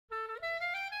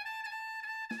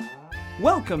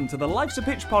Welcome to the Life's a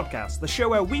Pitch podcast, the show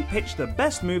where we pitch the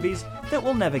best movies that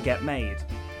will never get made.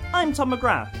 I'm Tom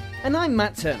McGrath. And I'm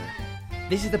Matt Turner.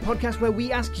 This is the podcast where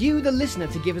we ask you, the listener,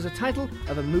 to give us a title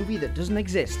of a movie that doesn't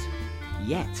exist.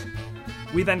 Yet.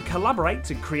 We then collaborate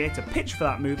to create a pitch for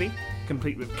that movie,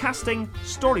 complete with casting,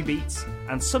 story beats,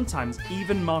 and sometimes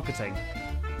even marketing.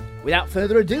 Without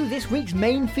further ado, this week's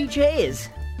main feature is...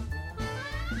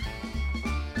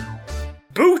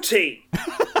 Booty!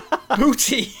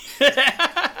 Booty!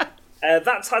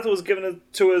 That title was given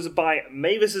to us by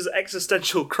Mavis's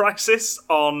Existential Crisis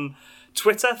on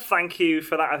Twitter. Thank you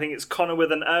for that. I think it's Connor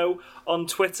with an O on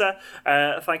Twitter.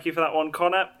 Thank you for that one,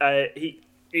 Connor. He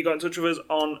got in touch with us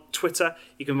on Twitter.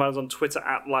 You can find us on Twitter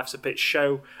at Life's a Pitch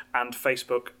Show and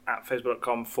Facebook at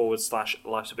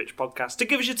facebook.com/Life's a Pitch Podcast to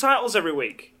give us your titles every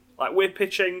week, like we're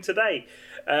pitching today.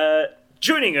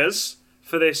 Joining us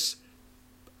for this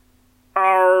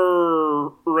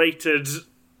R-rated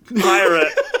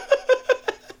pirate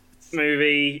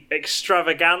movie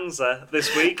extravaganza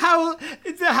this week. How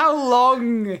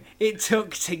long it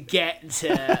took to get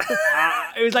to...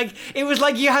 it was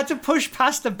like you had to push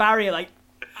past the barrier, like...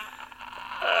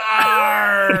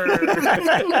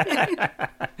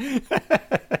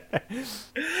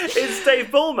 It's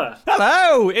Dave Bulmer.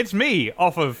 Hello, it's me,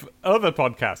 off of other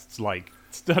podcasts like...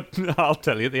 I'll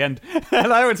tell you at the end.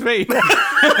 Hello, it's me.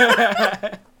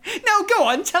 No, go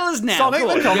on, tell us now. Sonic go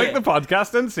the on. Comic, the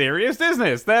podcast, and Serious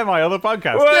Business. They're my other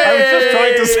podcasts.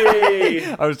 Way!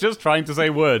 I was just trying to say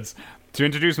words to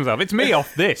introduce myself. It's me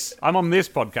off this. I'm on this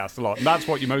podcast a lot, and that's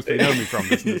what you mostly know me from,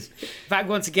 listeners. Back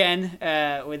once again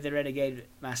with the Renegade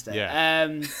Master. Yeah.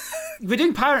 We're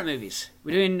doing pirate movies.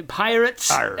 We're doing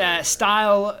pirates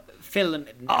style films.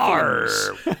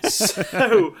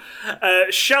 So,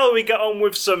 shall we get on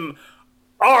with some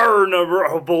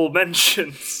honourable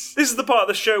mentions? This is the part of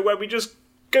the show where we just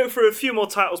go through a few more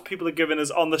titles people have given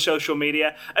us on the social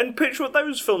media and pitch what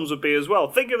those films would be as well.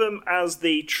 Think of them as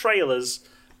the trailers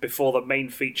before the main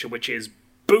feature, which is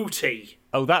Booty.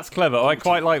 Oh, that's clever. I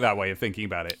quite like that way of thinking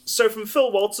about it. So from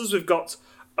Phil Walters, we've got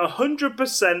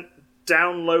 100%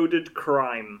 downloaded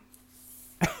crime.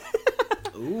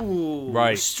 Ooh,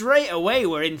 right. Straight away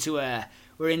we're into a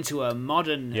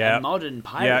modern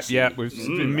piracy. Yeah. We've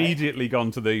immediately gone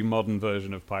to the modern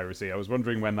version of piracy. I was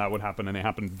wondering when that would happen, and it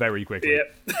happened very quickly.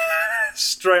 Yep.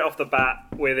 Straight off the bat,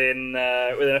 within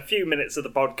a few minutes of the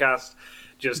podcast,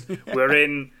 we're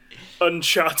in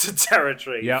uncharted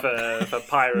territory for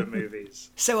pirate movies.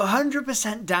 So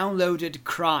 100% downloaded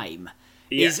crime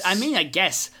Yes. is, I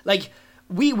guess, like,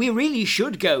 we really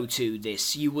should go to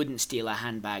this you wouldn't steal a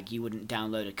handbag, you wouldn't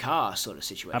download a car sort of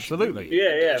situation. Absolutely.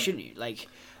 Yeah. Shouldn't you?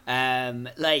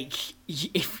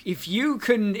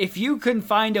 If you can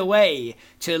find a way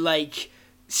to, like,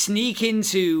 sneak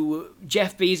into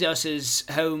Jeff Bezos's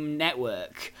home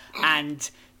network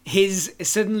and his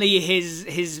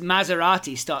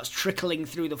Maserati starts trickling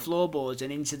through the floorboards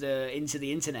and into the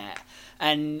internet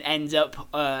and ends up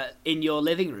in your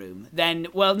living room, then,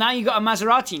 well, now you got a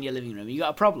Maserati in your living room. You got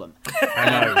a problem. I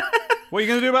know. What are you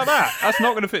going to do about that? That's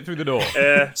not going to fit through the door.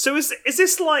 So is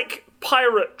this like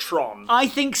Pirate-tron? I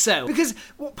think so. Because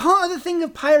part of the thing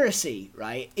of piracy,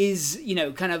 right, is,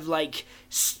 kind of like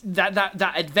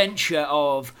that adventure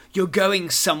of you're going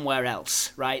somewhere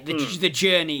else, right? The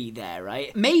journey there,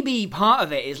 right? Maybe part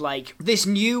of it is like this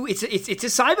new, it's a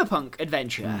cyberpunk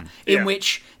adventure in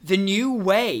which the new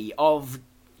way of,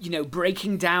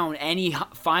 breaking down any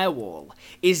firewall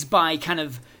is by kind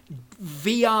of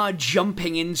VR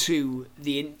jumping into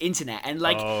the internet and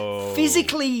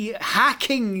physically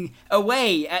hacking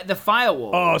away at the firewall.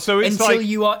 Oh, so it's until like,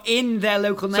 you are in their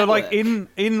local network. So like in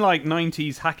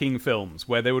 90s hacking films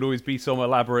where there would always be some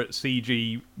elaborate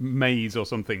CG maze or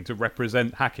something to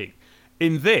represent hacking.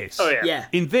 In this,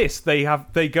 in this they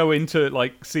go into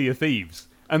like Sea of Thieves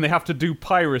and they have to do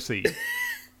piracy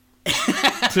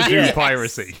to do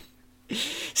piracy.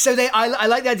 So I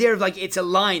like the idea of, like, it's a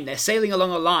line. They're sailing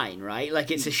along a line, right? Like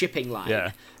it's a shipping line.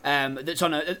 Yeah. That's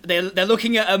on they're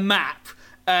looking at a map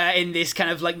in this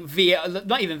kind of like VR,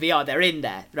 not even VR. They're in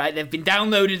there, right? They've been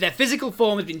downloaded. Their physical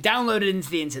form has been downloaded into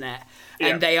the internet,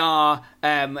 and they are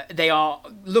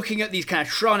looking at these kind of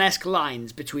Tron-esque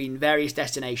lines between various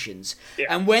destinations. Yeah.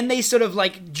 And when they sort of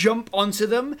like jump onto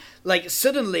them, like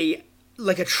suddenly,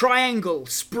 like a triangle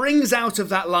springs out of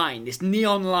that line, this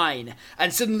neon line,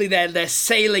 and suddenly they're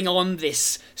sailing on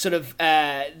this sort of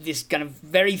this kind of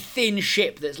very thin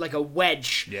ship that's like a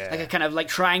wedge, like a kind of like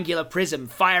triangular prism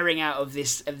firing out of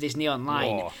this neon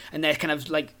line, and they're kind of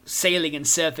like sailing and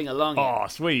surfing along. Oh,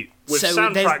 sweet! With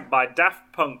soundtrack by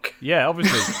Daft Punk. Yeah,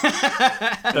 obviously.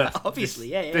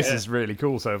 Obviously, yeah. This is really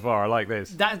cool so far. I like this.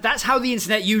 That's how the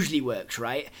internet usually works,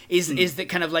 right? Is that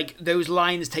kind of like those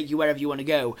lines take you wherever you want to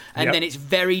go, and then it's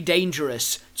very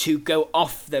dangerous to go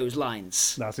off those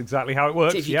lines. That's exactly how it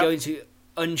works. If you go into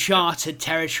uncharted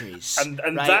territories, and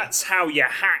right? that's how you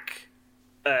hack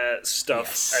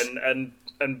stuff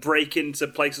and break into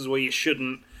places where you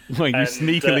shouldn't. Well, you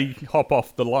sneakily hop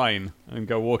off the line and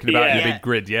go walking about in a big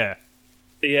grid, Yeah.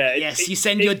 You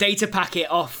send your data packet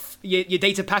off your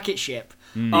data packet ship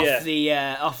off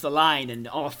the line and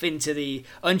off into the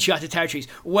uncharted territories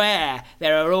where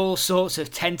there are all sorts of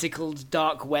tentacled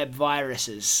dark web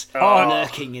viruses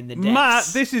lurking in the depths. Matt,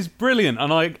 this is brilliant,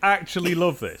 and I actually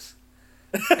love this.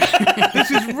 This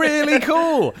is really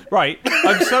cool. Right,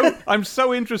 I'm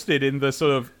so interested in the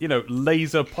sort of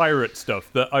laser pirate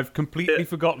stuff that I've completely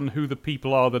forgotten who the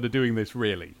people are that are doing this.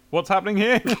 Really, what's happening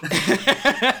here?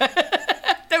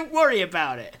 Don't worry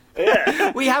about it.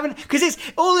 Yeah. We haven't, because it's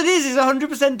all it is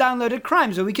 100% downloaded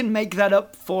crime, so we can make that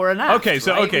up for an app.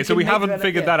 So we haven't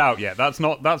figured that out yet. That's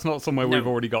not somewhere we've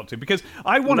already got to, because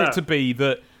I want it to be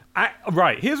that.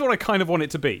 Here's what I kind of want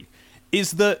it to be: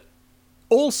 is that.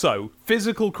 Also,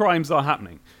 physical crimes are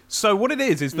happening. So what it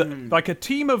is that like a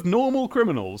team of normal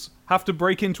criminals have to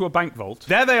break into a bank vault.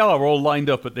 There they are, all lined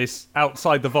up at this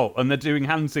outside the vault, and they're doing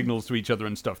hand signals to each other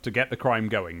and stuff to get the crime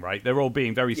going, right? They're all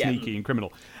being very sneaky and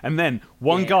criminal. And then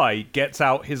one guy gets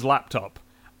out his laptop,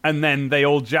 and then they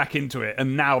all jack into it,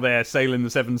 and now they're sailing the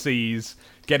seven seas,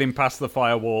 getting past the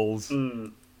firewalls.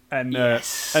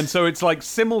 And so it's like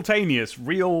simultaneous,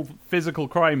 real physical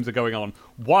crimes are going on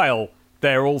while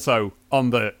they're also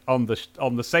on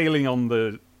the sailing on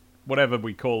the whatever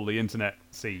we call the internet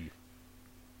sea.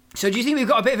 So do you think we've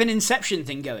got a bit of an Inception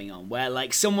thing going on, where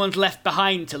like someone's left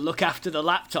behind to look after the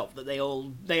laptop that they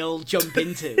all jump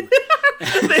into?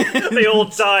 they all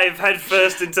dive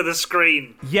headfirst into the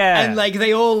screen. Yeah, and like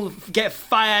they all get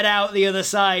fired out the other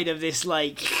side of this.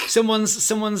 Like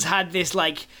someone's had this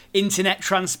like internet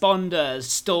transponder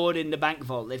stored in the bank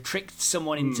vault. They've tricked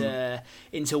someone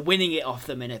into winning it off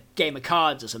them in a game of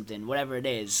cards or something, whatever it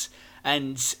is.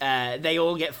 And they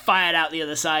all get fired out the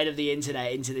other side of the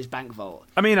internet into this bank vault.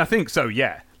 I mean, I think so.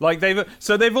 Yeah, like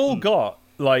they've all got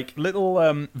like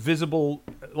little visible,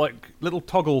 like little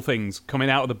toggle things coming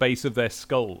out of the base of their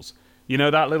skulls. You know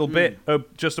that little bit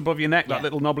just above your neck, that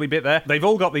little knobbly bit there? They've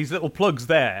all got these little plugs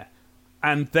there,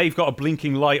 and they've got a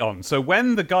blinking light on. So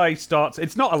when the guy starts,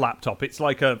 it's not a laptop, it's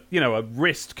like a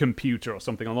wrist computer or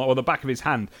something or the back of his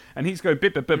hand, and he's going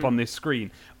bip bip bip on this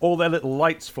screen. All their little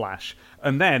lights flash,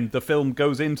 and then the film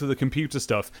goes into the computer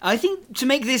stuff. I think to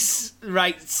make this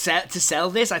to sell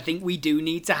this, I think we do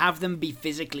need to have them be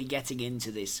physically getting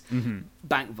into this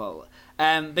bank vault,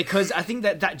 because I think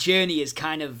that journey is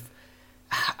kind of,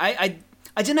 I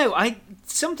don't know,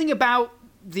 something about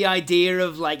the idea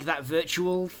of like that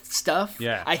virtual stuff.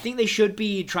 Yeah. I think they should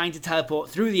be trying to teleport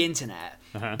through the internet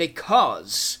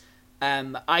because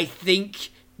I think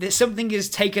that something is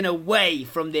taken away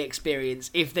from the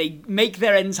experience if they make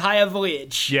their entire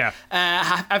voyage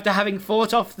after having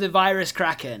fought off the virus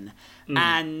Kraken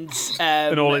and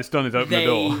all it's done is open the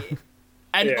door.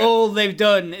 And all they've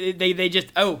done, they just,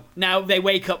 now they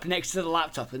wake up next to the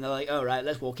laptop and they're like, oh, right,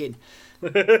 let's walk in.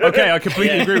 Okay, I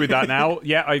completely agree with that now.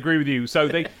 Yeah, I agree with you. So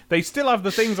they still have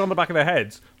the things on the back of their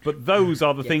heads, but those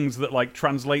are the things that like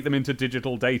translate them into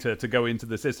digital data to go into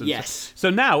the system. Yes. So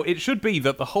now it should be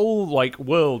that the whole like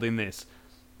world in this,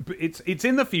 it's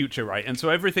in the future, right? And so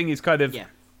everything is kind of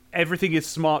everything is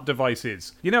smart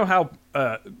devices. You know how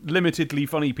limitedly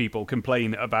funny people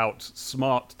complain about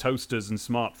smart toasters and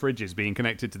smart fridges being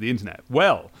connected to the internet?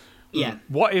 Well,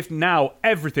 what if now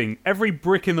every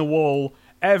brick in the wall,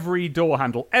 every door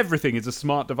handle, everything is a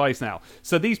smart device now.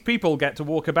 So these people get to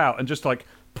walk about and just like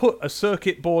put a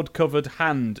circuit board covered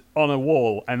hand on a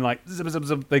wall and like zip, zip,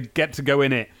 zip, they get to go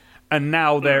in it. And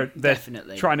now they're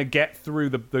trying to get through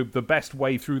the best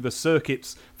way through the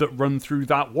circuits that run through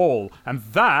that wall. And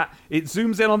it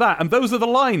zooms in on that. And those are the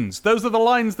lines. Those are the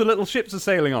lines the little ships are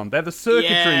sailing on. They're the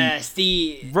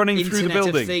circuitry running through the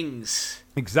building. Of things.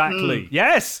 Exactly.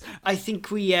 Yes. I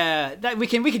think we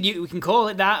can call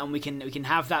it that, and we can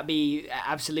have that be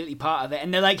absolutely part of it.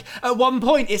 And they're like, at one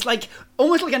point, it's like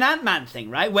almost like an Ant-Man thing,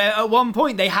 right? Where at one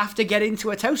point they have to get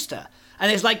into a toaster.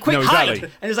 And it's like, quick, hide!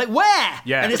 And it's like, where?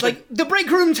 Yeah. And it's like, the break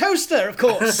room toaster, of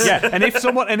course. Yeah, and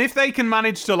if they can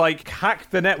manage to like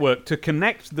hack the network to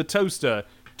connect the toaster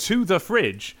to the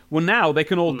fridge, well, now they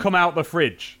can all come out the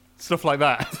fridge. stuff like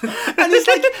that. And it's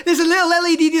like there's a little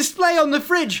LED display on the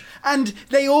fridge, and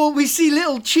we see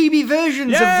little chibi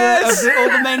versions of all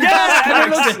the main cast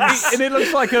characters. And it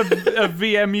looks like a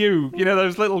VMU, you know,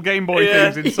 those little Game Boy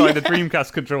things inside a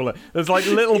Dreamcast controller. There's like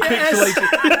little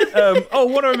pixelated.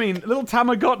 What do I mean? Little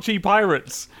Tamagotchi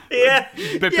pirates. Yeah,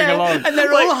 bipping along, and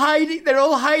they're all hiding. They're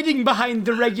all hiding behind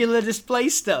the regular display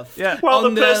stuff. Yeah, while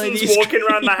the person's walking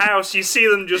around the house, you see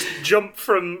them just jump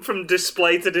from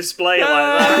display to display like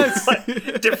that,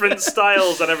 like different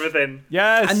styles and everything.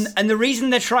 Yes, and the reason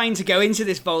they're trying to go into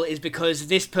this vault is because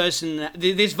this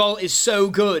vault is so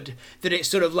good that it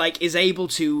sort of like is able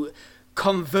to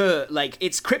convert, like,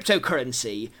 it's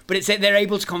cryptocurrency, but they're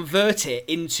able to convert it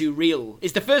into real.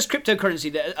 It's the first cryptocurrency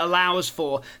that allows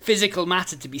for physical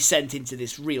matter to be sent into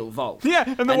this real vault.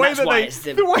 Yeah, and the way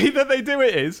that they do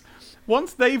it is,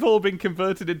 once they've all been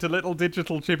converted into little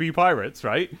digital chibi pirates,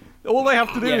 right? All they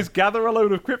have to do is gather a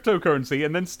load of cryptocurrency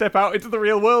and then step out into the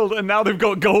real world, and now they've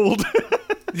got gold.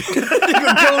 They've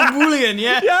got gold bullion,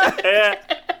 yeah.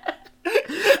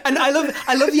 And I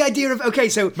love the idea of, okay,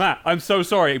 so Matt, I'm so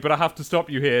sorry, but I have to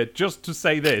stop you here just to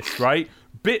say this, right?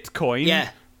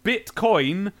 Bitcoin,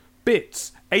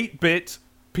 bits, 8-bit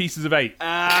pieces of 8.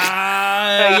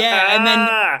 And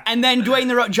then Dwayne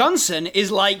The Rock Johnson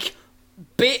is like,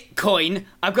 Bitcoin,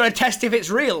 I've got to test if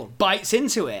it's real. Bites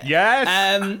into it. Yes.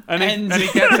 And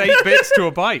he gets 8 bits to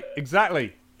a byte.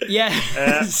 Exactly.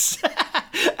 Yes.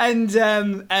 And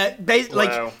they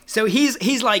like, so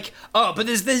he's like, oh, but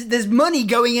there's money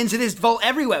going into this vault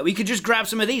everywhere. We could just grab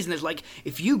some of these. And there's like,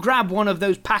 if you grab one of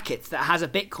those packets that has a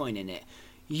Bitcoin in it,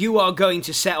 you are going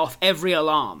to set off every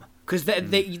alarm, because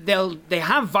they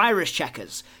have virus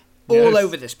checkers all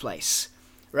over this place.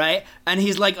 Right, and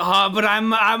he's like, "Oh, but I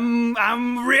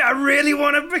really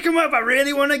want to pick him up. I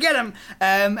really want to get him."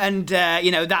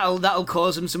 That'll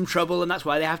cause them some trouble, and that's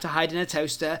why they have to hide in a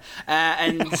toaster.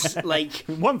 And like,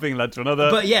 one thing led to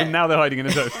another. But and now they're hiding in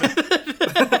a toaster.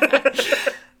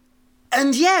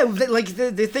 And like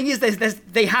the thing is,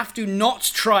 they have to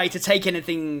not try to take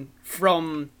anything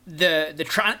from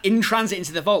in transit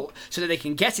into the vault, so that they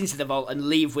can get into the vault and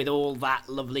leave with all that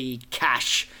lovely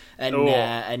cash.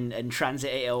 And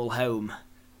transit it all home.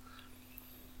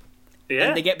 Yeah.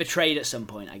 And they get betrayed at some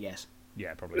point, I guess.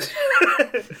 Yeah, probably.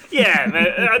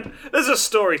 There's a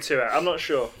story to it. I'm not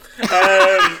sure.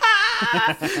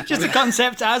 Just a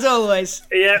concept, as always.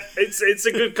 Yeah, it's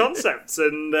a good concept,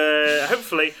 and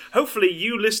hopefully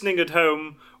you listening at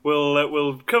home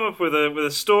will come up with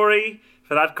a story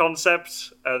for that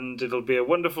concept, and it'll be a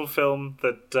wonderful film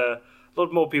that a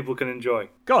lot more people can enjoy.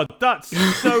 God, that's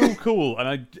so cool, and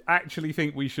I actually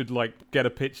think we should get a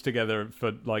pitch together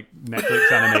for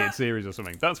Netflix animated series or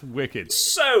something. That's wicked.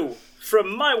 So,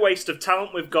 from my waste of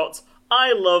talent, we've got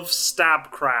I Love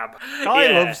Stab Crab. I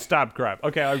love Stab Crab.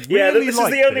 Okay, I really this is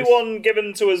the only one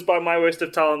given to us by my waste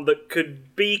of talent that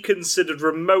could be considered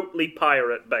remotely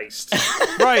pirate-based.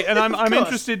 Right, and I'm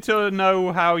interested to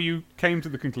know how you came to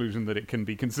the conclusion that it can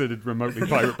be considered remotely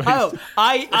pirate-based. Oh,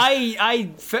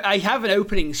 I have an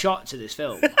opening shot to this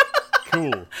film.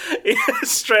 Cool.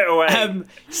 Straight away.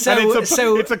 It's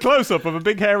a close-up of a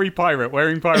big hairy pirate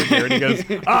wearing pirate gear, and he goes,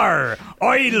 "Arr,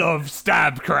 I love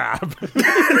Stab Crab."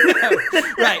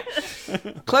 Right.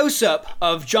 Close-up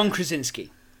of John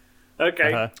Krasinski.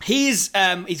 Okay. Uh-huh. He's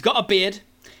got a beard,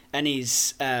 and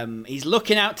he's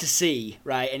looking out to sea,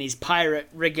 right? In his pirate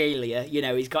regalia,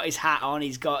 he's got his hat on,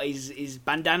 he's got his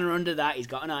bandana under that, he's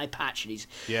got an eye patch,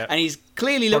 and he's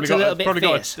clearly looks a little bit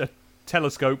fierce. Got a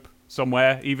telescope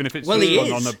somewhere, even if it's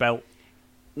just on a belt.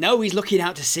 No, he's looking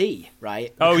out to sea,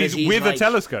 right? Oh, he's with a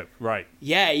telescope, right?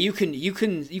 Yeah, you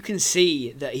can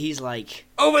see that he's like,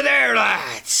 "Over there,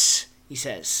 lads," he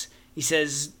says,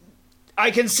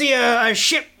 "I can see a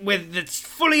ship that's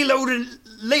fully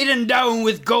laden down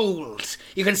with gold.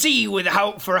 You can see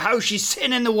for how she's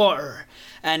sitting in the water."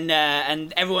 And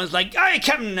everyone's like, "Aye,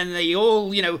 Captain," and they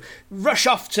all, rush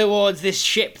off towards this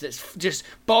ship that's just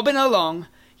bobbing along,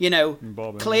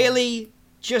 clearly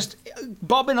just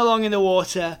bobbing along in the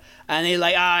water, and they're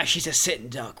like, she's a sitting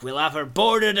duck. We'll have her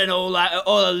boarded and all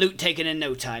the loot taken in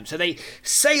no time. So they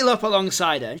sail up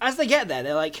alongside her. As they get there,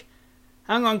 they're like,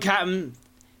 "Hang on, Captain,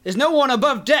 there's no one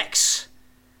above decks."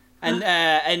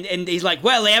 And he's like,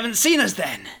 "Well, they haven't seen us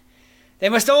then. They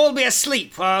must all be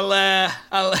asleep.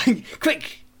 I'll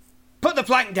quick, put the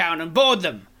plank down and board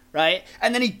them." Right,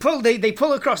 and then they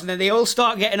pull across, and then they all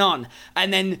start getting on,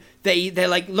 and then they're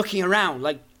like looking around,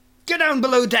 like, "Go down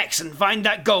below decks and find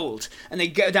that gold." And they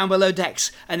go down below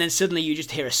decks, and then suddenly you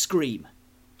just hear a scream,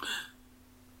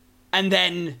 and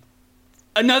then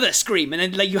another scream, and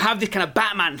then like you have this kind of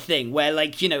Batman thing where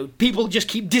like people just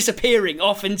keep disappearing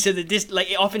off into the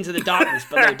darkness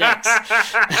below decks.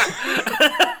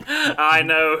 I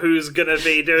know who's gonna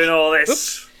be doing all this.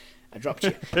 Oops, I dropped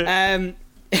you.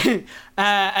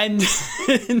 And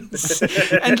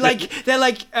like they're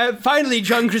like finally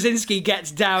John Krasinski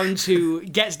gets down to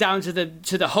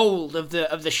the hold of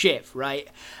the ship, right?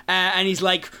 And he's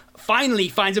like finally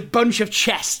finds a bunch of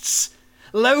chests.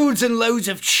 Loads and loads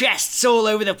of chests all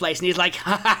over the place, and he's like,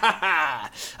 "Ha ha ha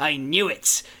ha! I knew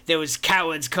it. Those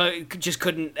cowards just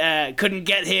couldn't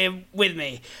get here with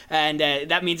me, and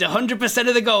that means 100%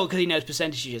 of the gold because he knows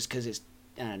percentages because it's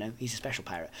I don't know. He's a special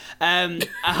pirate.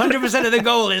 100% of the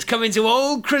gold is coming to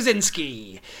old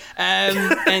Krasinski, and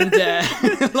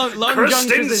long John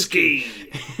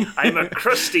Krasinski. I'm a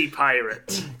crusty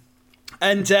pirate,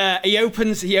 and he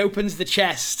opens the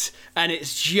chest, and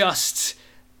it's just.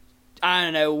 I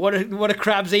don't know, what do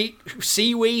crabs eat?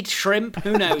 Seaweed? Shrimp?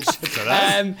 Who knows?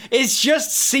 It's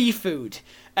just seafood.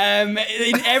 In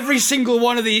every single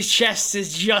one of these chests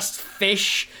is just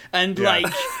fish and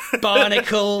like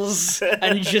barnacles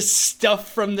and just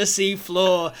stuff from the sea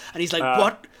floor. And he's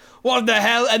like, what the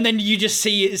hell? And then you just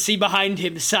see behind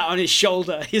him, sat on his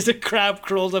shoulder, here's a crab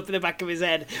crawled up in the back of his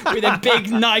head with a big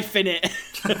knife in it.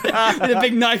 With a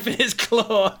big knife in his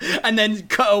claw. And then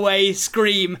cut away,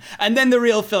 scream. And then the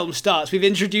real film starts. We've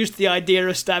introduced the idea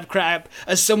of Stab Crab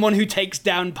as someone who takes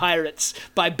down pirates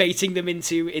by baiting them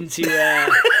into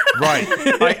Right.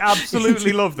 I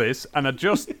absolutely love this, and I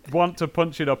just want to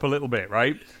punch it up a little bit,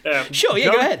 right? Sure,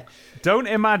 yeah, go ahead. Don't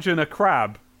imagine a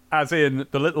crab as in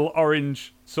the little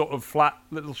orange, sort of flat,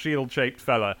 little shield-shaped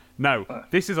fella. No,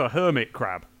 this is a hermit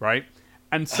crab, right?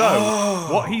 And so,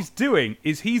 what he's doing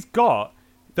is he's got...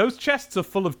 Those chests are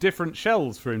full of different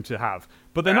shells for him to have.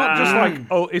 But they're not just like,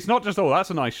 it's not just, that's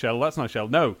a nice shell, that's a nice shell.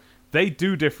 No, they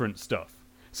do different stuff.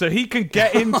 So he can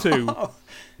get into...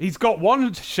 He's got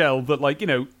one shell that, like,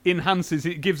 enhances,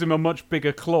 it gives him a much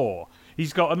bigger claw.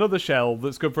 He's got another shell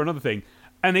that's good for another thing.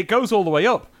 And it goes all the way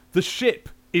up. The ship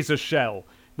is a shell.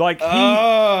 Like,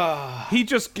 he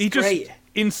just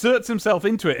inserts himself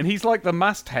into it, and he's like the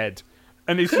masthead.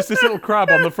 And he's just this little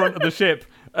crab on the front of the ship.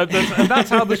 And that's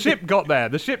how the ship got there.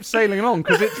 The ship's sailing along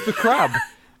because it's the crab.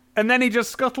 And then he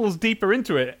just scuttles deeper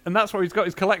into it, and that's where he's got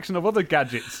his collection of other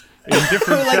gadgets in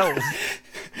different shells.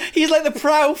 He's like the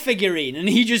prow figurine, and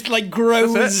he just like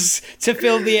grows to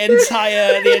fill the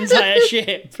entire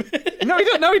ship. No,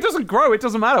 he doesn't grow. It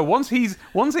doesn't matter. Once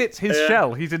it's his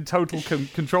shell, he's in total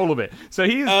control of it. So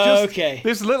he's just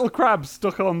this little crab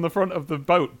stuck on the front of the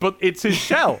boat, but it's his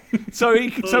shell, so he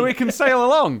can sail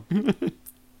along.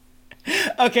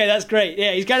 Okay, that's great.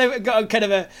 Yeah, he's got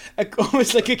a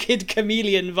almost like a Kid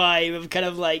Chameleon vibe of kind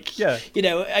of like,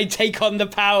 I take on the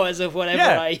powers of whatever.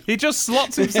 Yeah, he just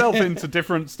slots himself into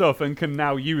different stuff and can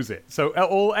now use it. So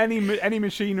any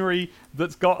machinery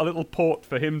that's got a little port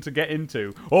for him to get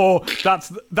into,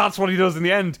 that's what he does in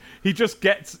the end. The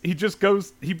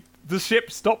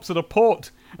ship stops at a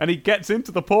port and he gets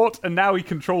into the port and now he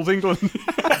controls England.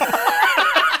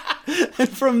 And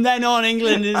from then on,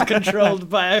 England is controlled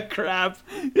by a crab.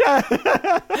 Yeah.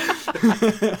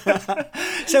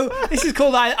 So this is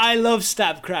called I Love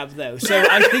Stab Crab, though. So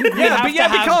I think we have to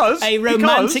have a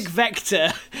romantic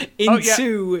vector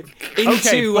into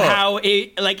how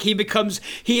he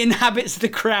inhabits the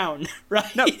crown,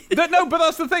 right? No, but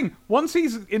that's the thing. Once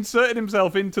he's inserted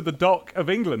himself into the dock of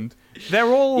England, they're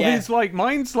all his like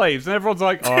mind slaves, and everyone's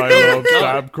like, I love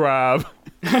Stab Crab.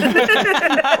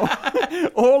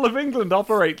 All of England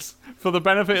operates for the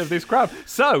benefit of this crab.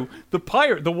 So the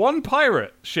one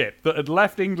pirate ship that had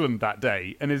left England that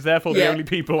day and is therefore the only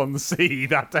people on the sea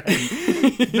that day,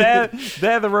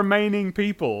 they're the remaining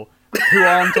people who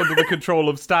aren't under the control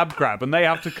of Stab Crab, and they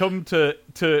have to come to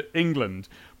England.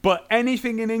 But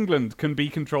anything in England can be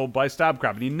controlled by Stab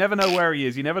Crab, and you never know where he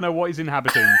is. You never know what he's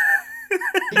inhabiting.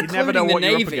 You never know what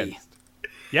you're up against.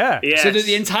 Yeah. Yes. So that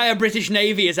the entire British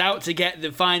Navy is out to get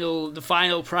the final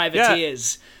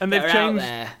privateers. Yeah. And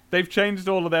they've changed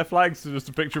all of their flags to just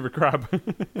a picture of a crab.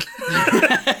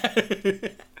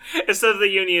 Instead of the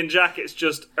Union Jack, it's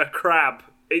just a crab.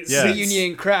 It's the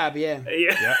Union Crab, yeah.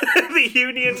 The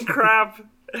Union Crab.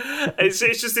 It's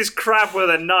just this crab with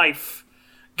a knife.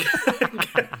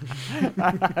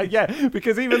 Yeah,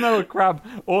 because even though a crab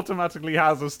automatically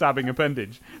has a stabbing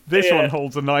appendage, this one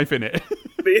holds a knife in it.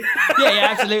 yeah,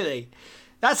 absolutely.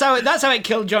 That's how it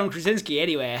killed John Krasinski.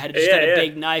 Anyway, it had a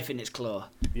big knife in its claw.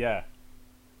 Yeah.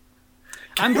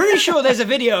 I'm pretty sure there's a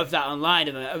video of that online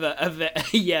of a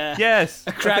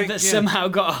crab that somehow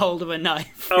got a hold of a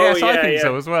knife. Yes, I think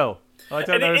so as well. I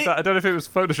don't know if it was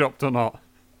photoshopped or not.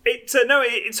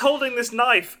 It's holding this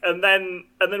knife, and then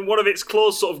one of its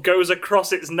claws sort of goes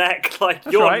across its neck, like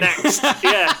That's you're right. next.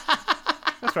 Yeah,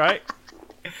 that's right.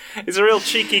 It's a real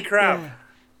cheeky crab. Yeah.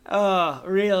 Oh,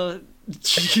 real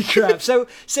cheeky crab. So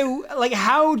like,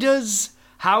 how does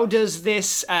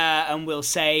this? And we'll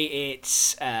say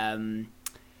it's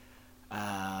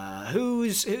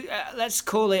let's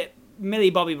call it Millie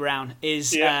Bobby Brown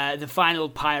is the final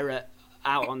pirate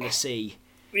out on the sea.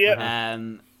 Yeah.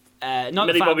 Not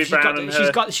Millie Bobby Brown.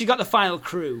 She's got the final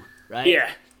crew, right?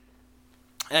 Yeah.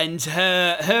 And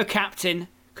her captain,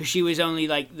 because she was only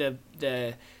like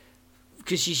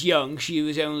because she's young, she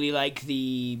was only like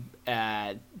the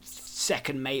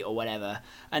second mate or whatever.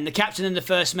 And the captain and the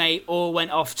first mate all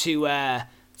went off to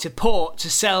port to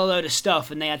sell a load of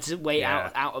stuff, and they had to wait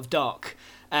out of dock.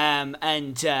 And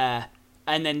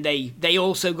then they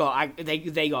also got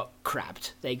they got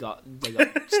crabbed. They got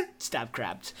stab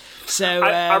crabbed. So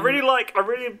I really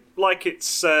like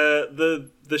it's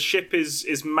the ship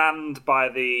is manned by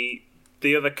the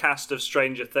other cast of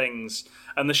Stranger Things,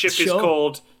 and the ship is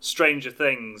called Stranger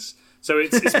Things. So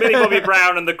it's Millie Bobby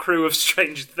Brown and the crew of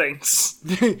Stranger Things.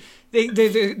 Bobby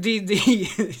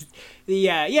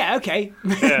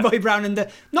Brown and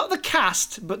not the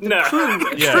cast, but the crew of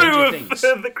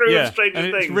the crew of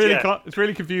Stranger Things. It's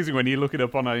really confusing when you look it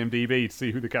up on IMDb to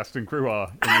see who the cast and crew are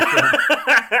in the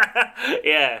film.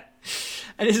 Yeah,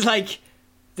 and it's like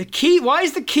the key. Why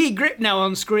is the key grip now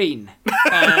on screen?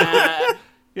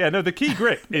 The key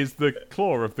grip is the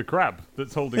claw of the crab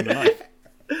that's holding the knife.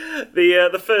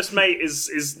 The first mate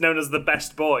is known as the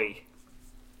best boy.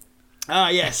 Ah,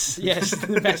 yes,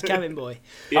 the best cabin boy.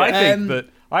 Yeah.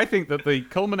 I think that the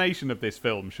culmination of this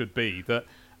film should be that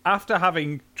after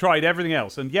having tried everything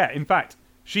else, and in fact,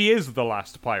 she is the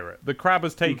last pirate. The crab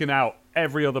has taken out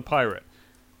every other pirate.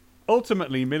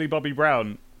 Ultimately, Millie Bobby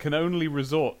Brown can only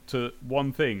resort to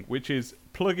one thing, which is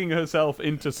plugging herself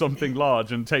into something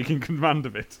large and taking command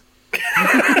of it.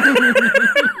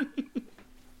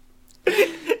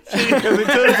 Because it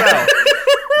turns out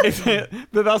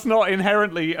that's not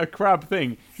inherently a crab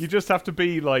thing. You just have to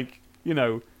be like,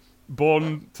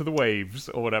 born to the waves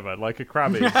or whatever, like a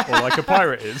crab is, or like a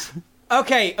pirate is.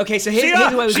 Okay, so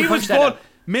here's the way we can punch that up.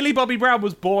 Millie Bobby Brown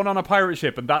was born on a pirate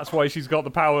ship, and that's why she's got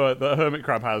the power that a hermit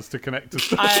crab has to connect to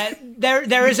stuff.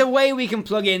 There is a way we can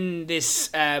plug in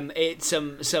this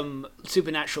some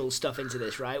supernatural stuff into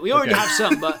this, right? We already have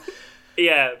some, but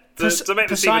yeah, to make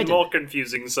this even more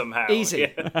confusing somehow.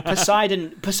 Easy. Yeah.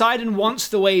 Poseidon wants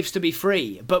the waves to be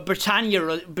free, but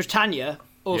Britannia,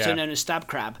 also known as Stab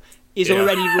Crab, is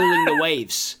already ruling the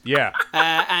waves. Yeah.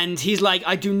 And he's like,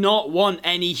 I do not want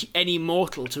any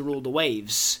mortal to rule the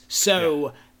waves.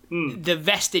 So the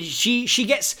vestige, she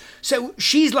gets, so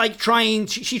she's like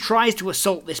she tries to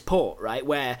assault this port, right,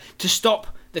 where to stop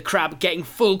the crab getting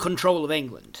full control of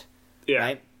England. Yeah.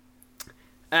 Right?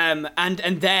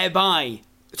 And thereby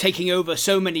taking over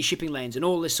so many shipping lanes and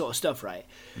all this sort of stuff, right?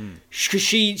 Because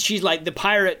she's like, the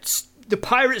pirate's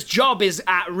job is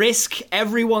at risk.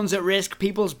 Everyone's at risk.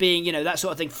 People's being, that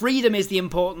sort of thing. Freedom is the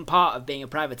important part of being a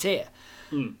privateer.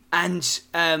 And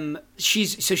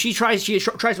she tries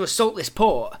to assault this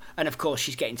port, and of course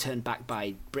she's getting turned back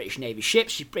by British Navy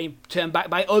ships. She's being turned back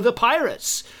by other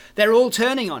pirates. They're all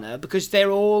turning on her because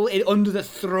they're all under the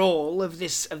thrall of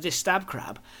this stab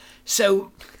crab.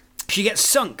 So she gets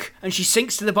sunk, and she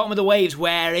sinks to the bottom of the waves,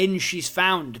 wherein she's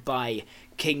found by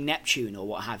King Neptune or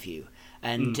what have you.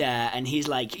 And he's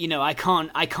like, I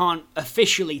can't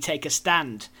officially take a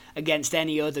stand against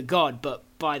any other god, but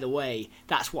by the way,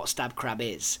 that's what Stab Crab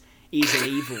is. He's an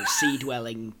evil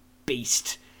sea-dwelling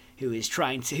beast who's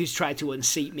tried to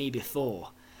unseat me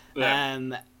before. Yeah.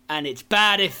 And it's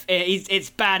bad if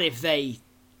they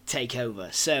take over.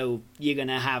 So you're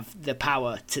gonna have the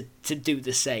power to do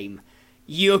the same.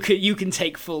 You can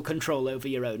take full control over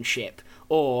your own ship.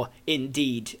 Or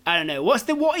indeed, I don't know.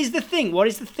 What is the thing? What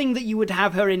is the thing that you would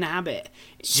have her inhabit?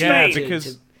 Yeah,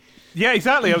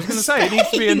 exactly. I was going to say it needs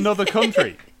to be another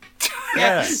country.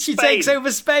 Yeah, she takes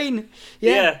over Spain.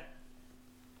 Yeah.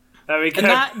 There we go.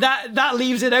 And that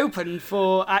leaves it open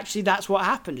for actually that's what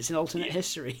happened. It's an alternate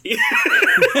history.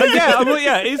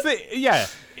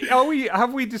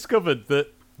 Have we discovered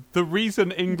that the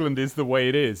reason England is the way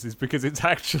it is because it's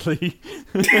actually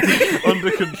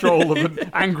under control of an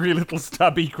angry little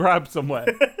stabby crab somewhere?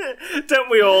 Don't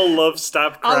we all love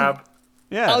Stab Crab?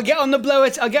 I'll get on the blower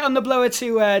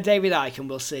to David Icke, and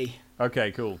we'll see.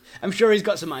 Okay, cool. I'm sure he's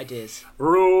got some ideas.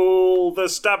 Rule the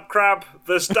Stab Crab.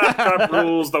 The Stab Crab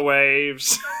rules the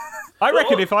waves. I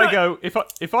reckon if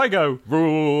I go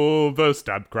rule the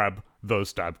Stab Crab, The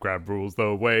stab crab rules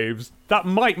the waves. That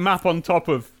might map on top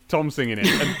of Tom singing it,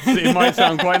 and it might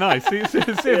sound quite nice. See if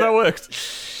that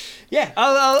works. Yeah,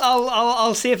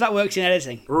 I'll see if that works in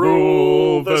editing.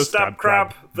 Rule the stab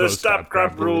crab. The stab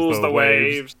crab rules the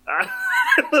waves. I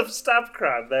love stab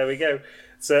crab. There we go.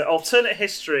 It's an alternate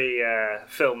history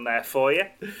film there for you.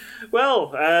 Well,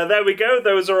 there we go.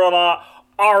 Those are all our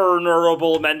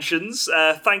honourable mentions.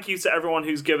 Thank you to everyone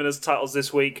who's given us titles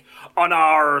this week on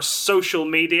our social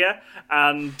media.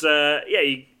 And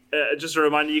just a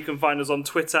reminder, you can find us on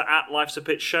Twitter at Life's a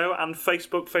Pitch Show, and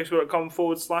Facebook,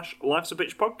 facebook.com/Life's a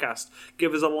Pitch Podcast.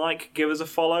 Give us a like, give us a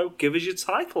follow, give us your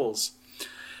titles.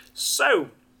 So,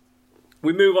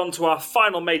 we move on to our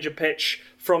final major pitch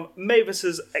from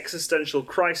Mavis's Existential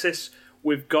Crisis.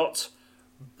 We've got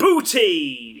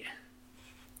Booty.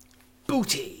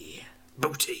 Booty.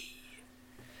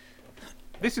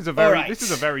 This is a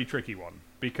very tricky one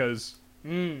because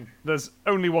there's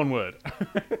only one word.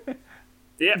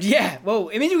 Yeah, well,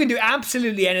 it means we can do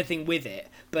absolutely anything with it,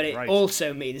 but it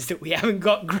also means that we haven't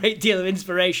got a great deal of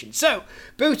inspiration. So,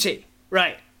 Booty,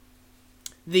 right.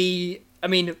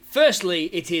 Firstly,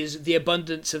 it is the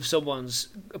abundance of someone's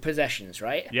possessions,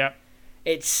 right? Yeah.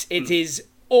 It is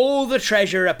all the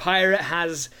treasure a pirate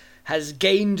has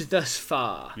gained thus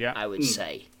far, I would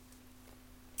say.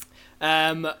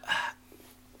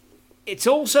 It's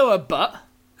also a butt.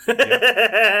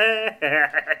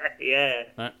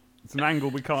 Yeah. It's an angle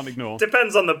we can't ignore.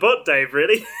 Depends on the butt, Dave,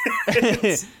 really.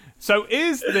 So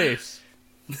is this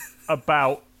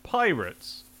about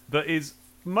pirates that is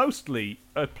mostly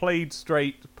a played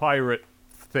straight pirate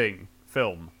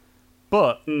film,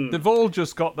 but they've all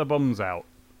just got their bums out?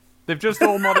 They've just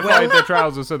all modified their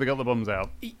trousers so they got the bums out.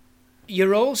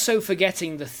 You're also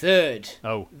forgetting the third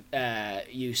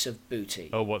use of booty.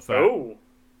 Oh, what's that? Oh.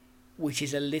 Which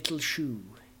is a little shoe.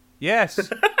 Yes,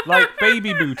 like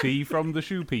Baby Booty from the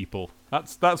Shoe People.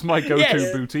 That's my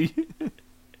go-to booty.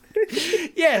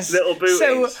 Yes. Little booties.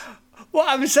 So what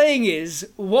I'm saying is,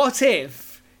 what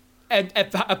if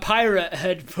a pirate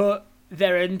had put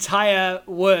their entire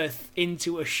worth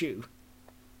into a shoe?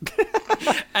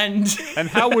 and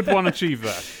how would one achieve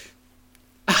that?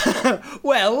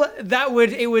 Well,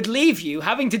 it would leave you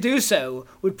having to do so.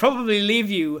 Would probably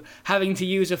leave you having to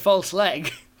use a false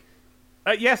leg.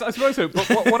 Yes, I suppose so. But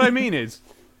what I mean is,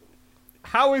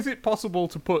 how is it possible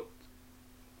to put,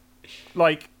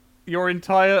 like, your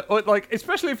entire,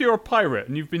 especially if you're a pirate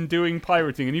and you've been doing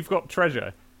pirating and you've got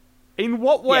treasure, in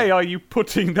what way are you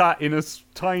putting that in a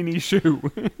tiny shoe?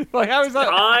 Like, how is that?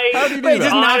 How do you do that?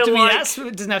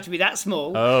 It doesn't have to be that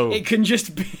small. Oh. It can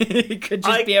just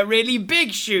be a really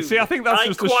big shoe. See, I think that's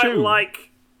just a shoe. I quite like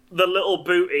the little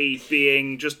booty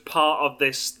being just part of the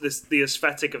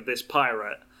aesthetic of this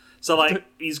pirate. So, like,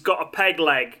 he's got a peg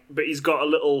leg, but he's got a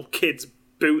little kid's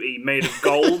booty made of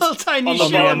gold. Little tiny on the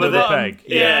bottom of the peg.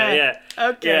 Yeah.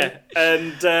 Okay. Yeah.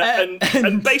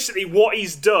 And basically what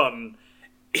he's done,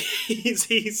 he's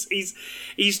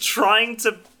trying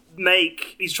to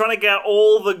get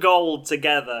all the gold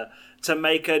together to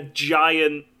make a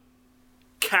giant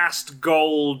cast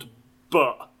gold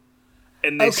butt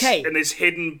in this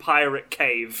hidden pirate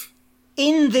cave.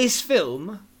 In this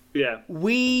film... Yeah.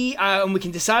 And we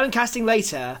can decide on casting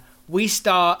later, we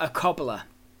star a cobbler.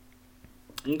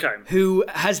 Okay. Who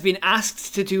has been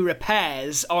asked to do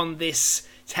repairs on this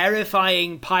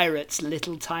terrifying pirate's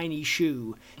little tiny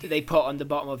shoe that they put on the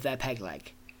bottom of their peg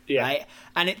leg. Yeah. Right?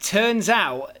 And it turns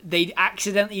out they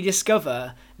accidentally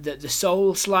discover that the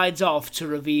sole slides off to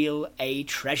reveal a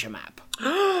treasure map.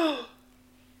 The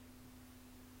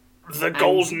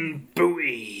golden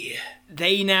booty.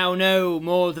 They now know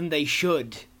more than they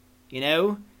should. You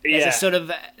know, there's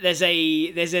there's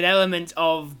an element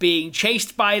of being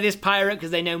chased by this pirate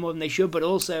because they know more than they should, but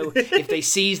also if they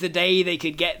seize the day, they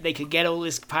could get all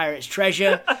this pirate's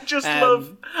treasure. I just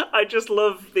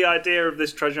love the idea of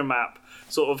this treasure map,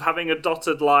 sort of having a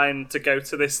dotted line to go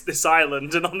to this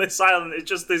island, and on this island it's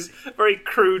just this very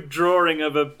crude drawing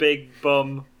of a big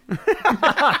bum.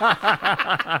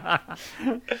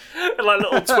 Like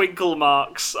little twinkle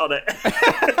marks on it.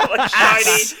 Like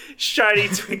shiny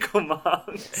twinkle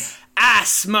marks.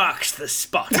 Ass marks the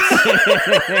spot.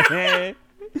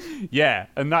 Yeah,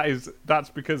 and that's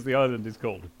because the island is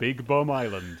called Big Bum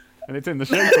Island, and it's in the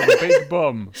shape of a big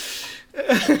bum.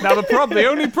 Now the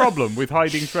only problem with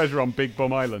hiding treasure on Big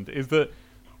Bum Island is that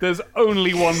there's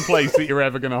only one place that you're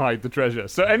ever going to hide the treasure.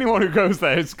 So anyone who goes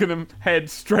there is going to head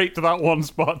straight to that one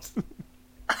spot.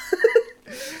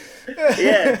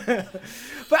 Yeah.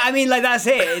 But I mean, like, that's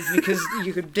it. It's because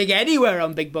you could dig anywhere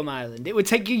on Big Bum Island. It would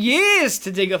take you years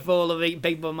to dig a fall of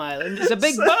Big Bum Island. It's a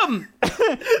big bum.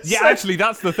 Actually,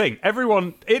 that's the thing.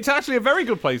 It's actually a very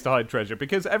good place to hide treasure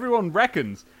because everyone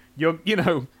reckons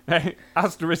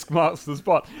asterisk marks the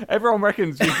spot. Everyone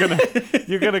reckons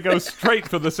you're gonna go straight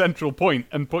for the central point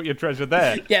and put your treasure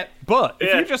there. Yeah. But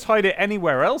if you just hide it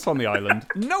anywhere else on the island,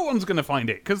 no one's gonna find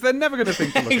it because they're never gonna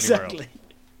think to look anywhere else.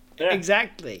 Yeah.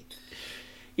 Exactly.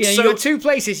 You've got two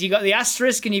places. You've got the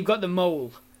asterisk and you've got the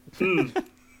mole.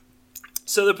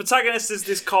 So the protagonist is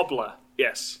this cobbler.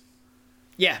 Yes.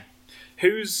 Yeah.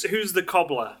 Who's the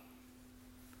cobbler?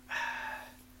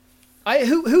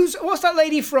 What's that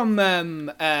lady from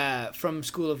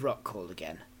School of Rock called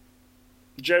again?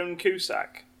 Joan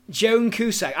Cusack. Joan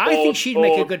Cusack. I think she'd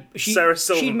make a good. Sarah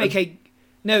Silverman.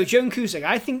 Joan Cusack.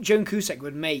 I think Joan Cusack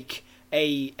would make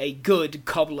a good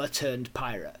cobbler turned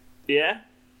pirate. Yeah.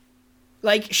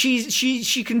 Like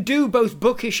she can do both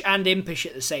bookish and impish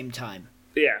at the same time.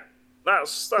 Yeah.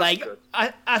 That's like good.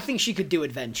 I think she could do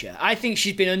adventure. I think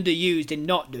she's been underused in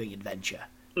not doing adventure.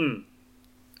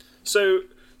 So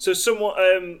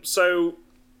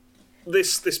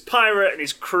this pirate and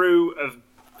his crew have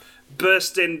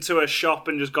burst into a shop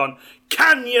and just gone,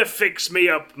 "Can you fix me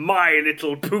up my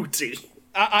little booty?"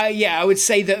 I would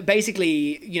say that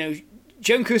basically,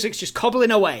 Joan Cusack's just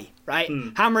cobbling away, right?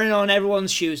 Hammering on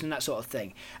everyone's shoes and that sort of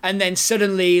thing. And then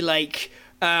suddenly,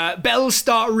 bells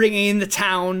start ringing in the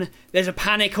town. There's a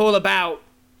panic all about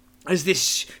as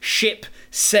this ship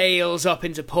sails up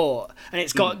into port, and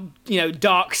it's got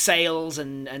dark sails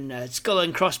and a skull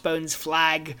and crossbones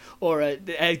flag, or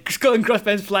a skull and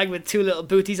crossbones flag with two little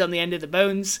booties on the end of the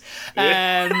bones.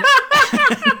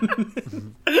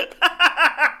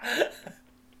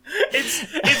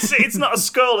 It's not a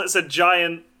skull; it's a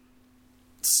giant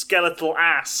skeletal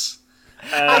ass.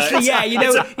 Actually, you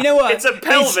know what? It's a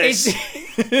pelvis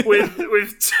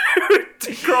with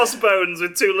two crossbones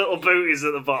with two little booties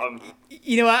at the bottom.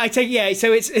 You know what? I take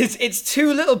So it's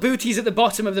two little booties at the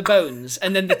bottom of the bones,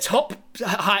 and then the top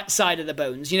side of the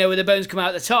bones. Where the bones come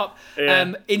out at the top.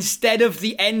 Yeah. Instead of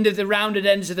the end of the rounded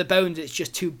ends of the bones, it's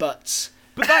just two butts.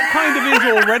 But that kind of is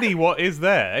already what is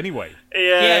there, anyway.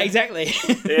 Yeah, exactly.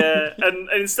 Yeah, and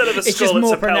instead of a skull,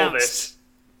 it's a pelvis.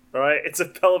 Right, it's a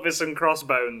pelvis and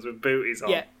crossbones with booties on.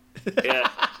 Yeah. Yeah.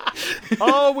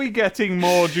 Are we getting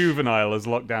more juvenile as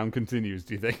lockdown continues,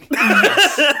 do you think?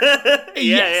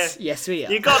 Yes. Yes, we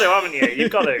are. You got to, haven't you?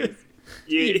 You've got to.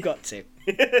 You've got to.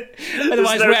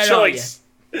 Otherwise, no where choice.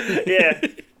 are you?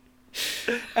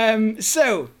 Yeah.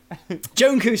 So,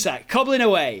 Joan Cusack, cobbling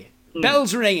away.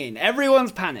 Bells ringing.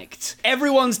 Everyone's panicked.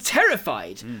 Everyone's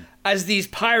terrified as these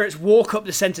pirates walk up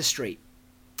the centre street.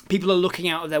 People are looking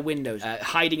out of their windows,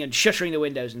 hiding and shuttering the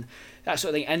windows and that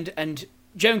sort of thing. And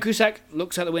Joan Cusack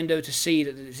looks out the window to see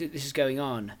that this is going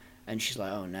on, and she's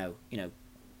like, "Oh no!"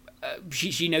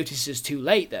 She notices too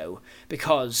late though,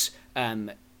 because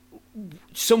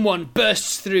someone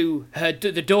bursts through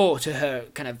the door to her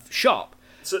kind of shop.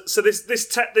 So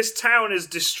this town is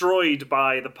destroyed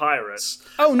by the pirates.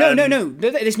 Oh no!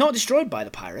 It's not destroyed by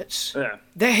the pirates. Yeah.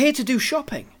 They're here to do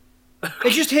shopping.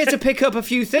 They're just here to pick up a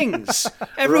few things.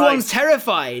 Everyone's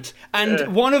terrified,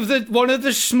 and one of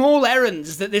the small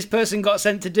errands that this person got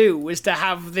sent to do was to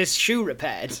have this shoe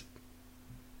repaired.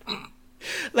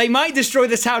 They might destroy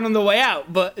the town on the way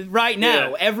out, but right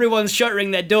now everyone's shuttering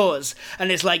their doors,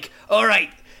 and it's like, all right,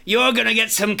 you're gonna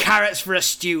get some carrots for a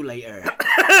stew later.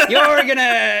 You're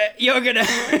gonna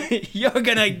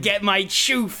get my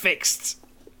shoe fixed.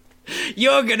 Because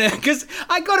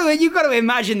you got to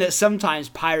imagine that sometimes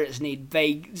pirates need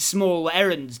vague, small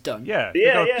errands done. Yeah.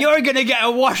 You're gonna get a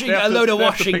load of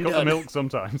washing pick done. Up the milk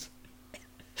sometimes.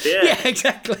 Yeah,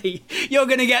 exactly. You're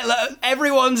gonna get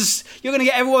everyone's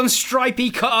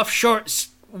stripy cut off shorts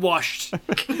washed.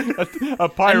 a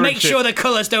pirate and make ship, sure the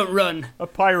colours don't run. A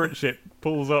pirate ship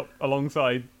pulls up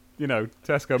alongside,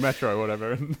 Tesco Metro or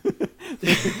whatever, and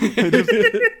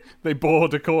they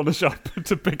board a corner shop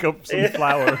to pick up some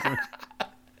flour.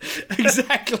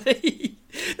 Exactly.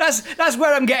 That's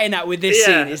where I'm getting at with this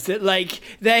scene, is that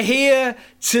they're here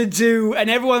to do, and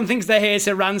everyone thinks they're here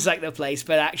to ransack the place,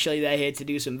 but actually they're here to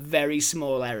do some very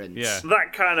small errands. Yeah.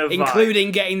 That kind of including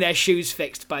getting their shoes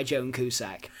fixed by Joan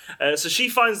Cusack. So she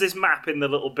finds this map in the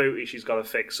little booty she's got to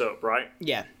fix up, right?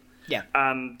 Yeah.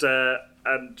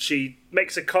 And she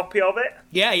makes a copy of it.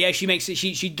 Yeah, she makes it.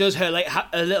 She does her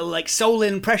a little soul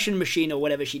impression machine or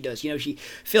whatever she does. She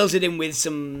fills it in with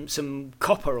some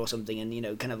copper or something,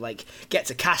 and kind of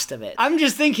gets a cast of it. I'm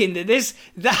just thinking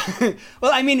that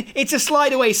well, I mean, it's a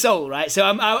slide away soul, right? So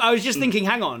I was just thinking,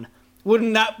 hang on,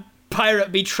 wouldn't that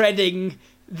pirate be treading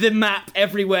the map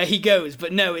everywhere he goes,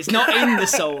 but no, it's not in the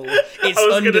soul. It's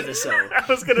under the soul. I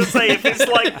was gonna say if it's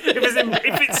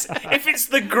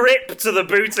the grip to the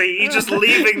booty, he's just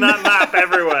leaving that map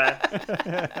everywhere.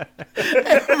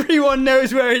 Everyone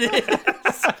knows where it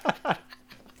is.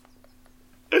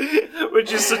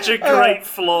 Which is such a great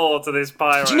flaw to this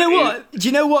pirate. Do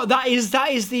you know what? That is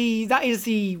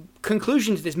the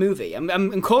conclusion to this movie.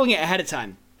 I'm calling it ahead of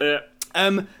time.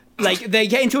 Like they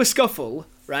get into a scuffle,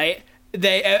 right?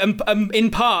 They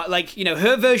in part, like, you know,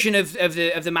 her version of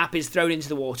the map is thrown into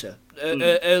the water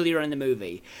earlier in the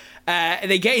movie.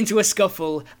 They get into a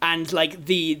scuffle, and like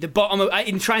the bottom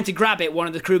in trying to grab it, one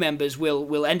of the crew members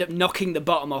will end up knocking the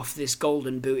bottom off this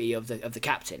golden booty of the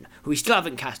captain, who we still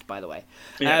haven't cast, by the way.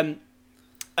 Yeah.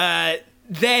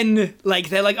 Then like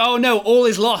they're like, oh no, all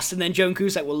is lost, and then Joan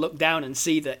Cusack will look down and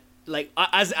see that, like,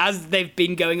 as they've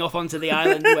been going off onto the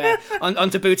island,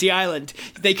 onto Booty Island,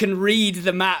 they can read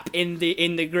the map in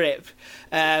the grip,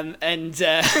 and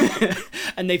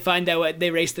they find out they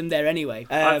race them there anyway.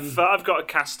 I've got a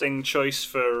casting choice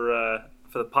for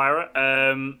the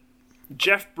pirate.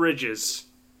 Jeff Bridges.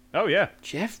 Oh yeah,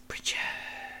 Jeff Bridges.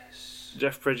 Yeah.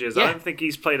 I don't think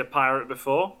he's played a pirate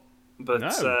before, but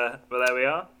there we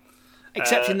are.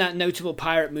 Except in that notable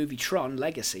pirate movie Tron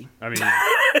Legacy. I mean,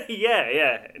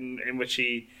 yeah, in which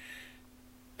he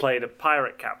played a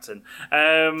pirate captain.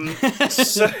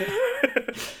 So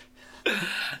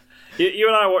you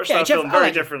and I watched that film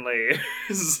very differently.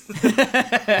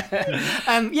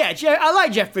 I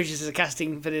like Jeff Bridges as a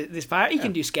casting for this pirate. He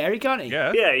can do scary, can't he?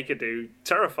 Yeah, he could do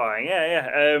terrifying.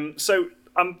 Yeah. So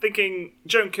I'm thinking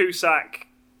Joan Cusack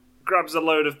grabs a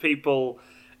load of people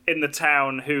in the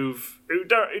town who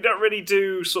don't really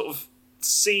do sort of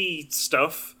sea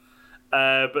stuff,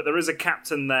 but there is a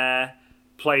captain there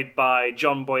played by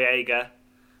John Boyega,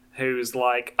 who's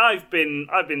like, I've been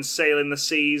sailing the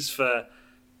seas for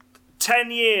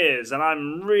 10 years and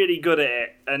I'm really good at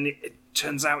it, and it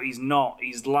turns out he's not.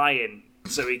 He's lying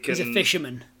so he can. He's a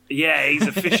fisherman. Yeah, he's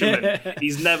a fisherman.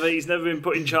 he's never been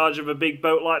put in charge of a big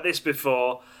boat like this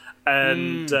before,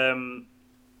 and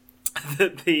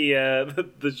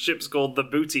the ship's called the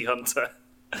Booty Hunter,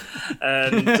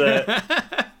 and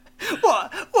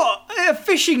what a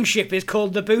fishing ship is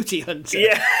called the Booty Hunter?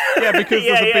 Yeah, because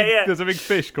there's a big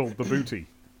fish called the Booty.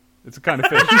 It's a kind of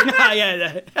fish.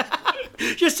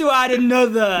 Just to add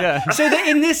another, so that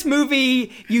in this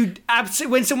movie,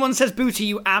 when someone says booty,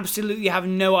 you absolutely have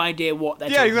no idea what they're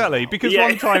talking about. Because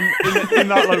one time in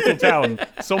that local town,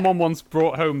 someone once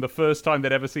brought home the first time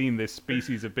they'd ever seen this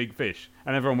species of big fish,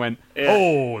 and everyone went,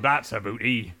 "Oh, that's a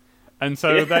booty," and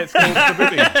so that's called the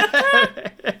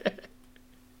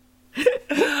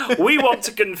booty. We want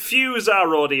to confuse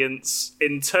our audience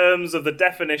in terms of the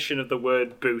definition of the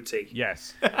word booty.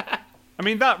 Yes. I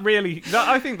mean,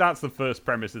 I think that's the first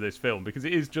premise of this film, because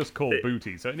it is just called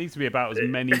Booty, so it needs to be about as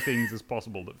many things as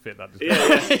possible that fit that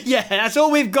description. Yeah, that's all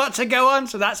we've got to go on,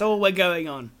 so that's all we're going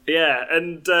on. Yeah,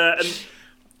 and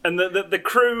the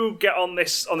crew get on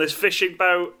this fishing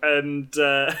boat, and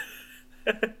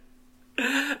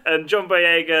and John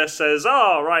Boyega says,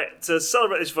 "Oh, right, to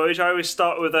celebrate this voyage, I always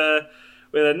start with a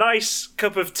nice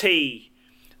cup of tea,"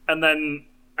 and then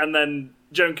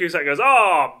Joan Cusack goes,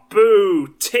 "Oh,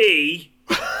 boo, tea."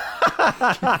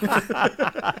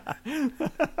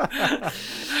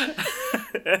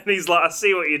 And he's like, "I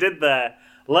see what you did there.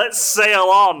 Let's sail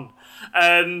on."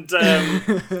 And there's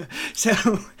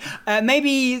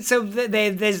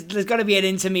got to be an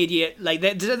intermediate, like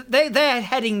they're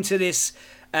heading to this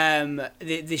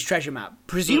this treasure map.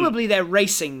 Presumably they're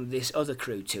racing this other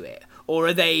crew to it, or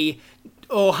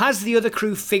has the other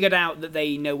crew figured out that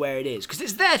they know where it is? Because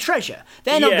it's their treasure.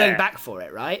 They're not going back for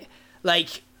it, right?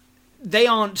 Like, they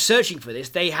aren't searching for this.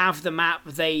 They have the map.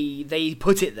 They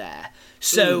put it there.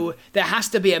 So there has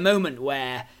to be a moment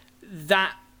where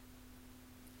that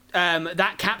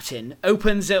captain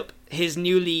opens up his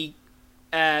newly,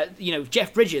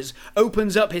 Jeff Bridges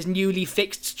opens up his newly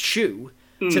fixed shoe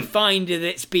to find that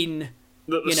it's been...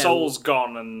 That the soul's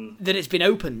gone and... That it's been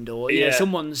opened, or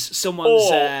someone's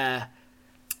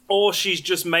or she's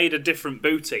just made a different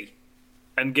booty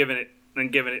and given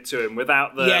it to him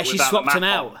without the she swapped him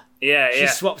out. She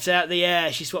swapped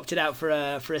it out for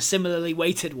a similarly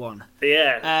weighted one.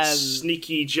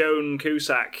 Sneaky Joan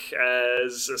Cusack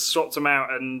has swapped him out,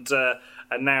 and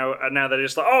now they're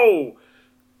just like, "Oh,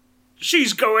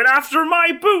 she's going after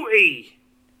my booty,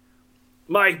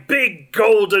 my big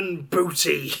golden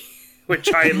booty."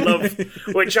 Which I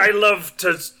love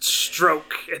to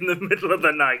stroke in the middle of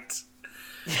the night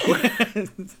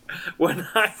when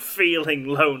I'm feeling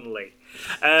lonely.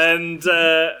 And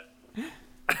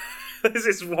this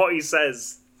is what he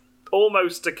says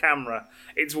almost a camera.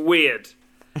 It's weird.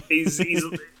 He's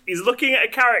looking at a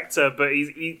character, but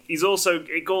he's also,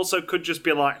 it also could just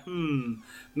be like,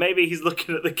 maybe he's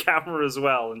looking at the camera as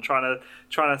well and trying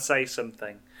to say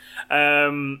something.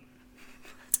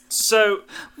 So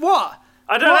what?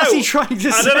 I don't know. What's he trying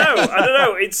to say? I don't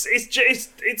know.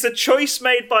 It's a choice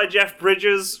made by Jeff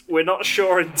Bridges. We're not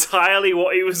sure entirely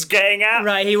what he was getting at.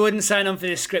 Right, he wouldn't sign on for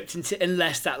this script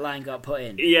unless that line got put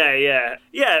in. Yeah.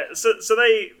 So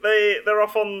they're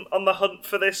off on the hunt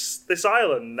for this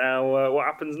island now. What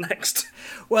happens next?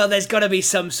 Well, there's got to be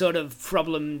some sort of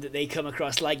problem that they come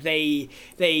across. Like they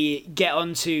get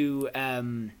onto.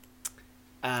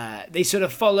 They sort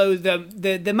of follow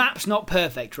the map's not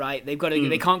perfect, right? They've got to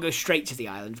they can't go straight to the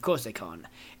island. Of course they can't.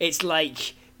 It's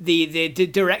like the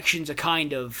directions are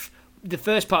kind of, the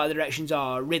first part of the directions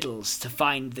are riddles to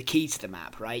find the key to the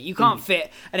map, right? You can't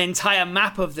fit an entire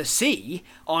map of the sea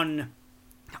on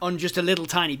just a little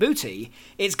tiny booty.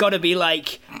 It's got to be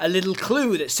like a little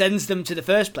clue that sends them to the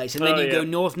first place, and then you go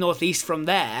northeast from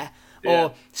there.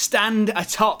 Or stand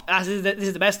atop. This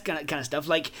is the best kind of stuff.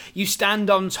 Like you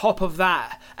stand on top of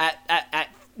that at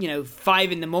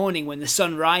 5 a.m. when the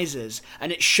sun rises,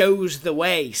 and it shows the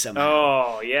way somehow.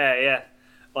 Oh yeah.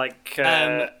 Like you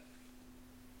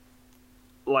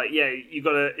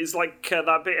gotta. It's like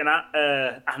that bit in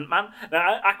Ant-Man,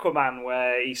 Aquaman,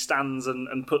 where he stands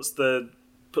and puts the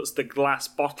glass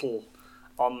bottle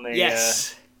on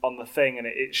the on the thing, and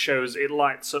it shows, it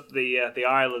lights up the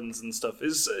islands and stuff.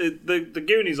 The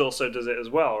Goonies also does it as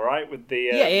well, right? With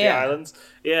the islands,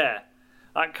 that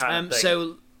kind of thing.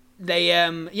 So they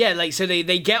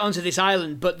they get onto this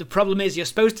island, but the problem is you're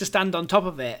supposed to stand on top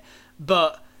of it,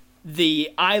 but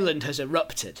the island has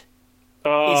erupted.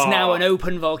 It's now an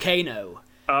open volcano.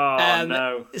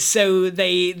 No. So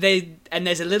they and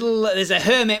there's a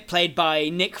hermit played by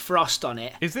Nick Frost on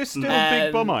it. Is this still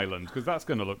Big Bum Island? Because that's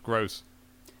going to look gross.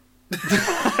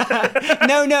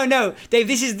 No, Dave.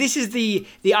 This is the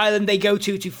island they go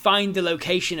to find the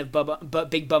location of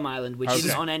Big Bum Island, which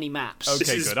isn't on any maps.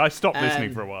 Okay, good. I stopped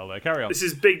listening for a while there. Carry on. This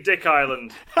is Big Dick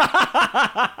Island.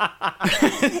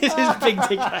 This is Big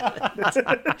Dick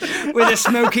Island with a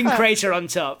smoking crater on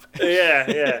top.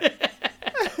 Yeah.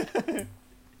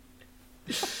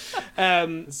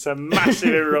 It's a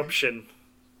massive eruption.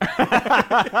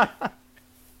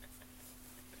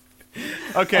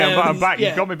 Okay, I'm back.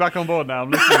 You've got me back on board now.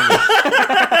 I'm listening.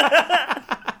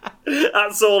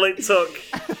 That's all it took.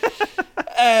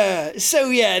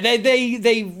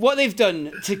 They what they've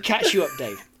done to catch you up,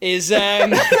 Dave, is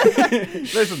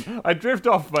listen. I drift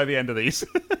off by the end of these.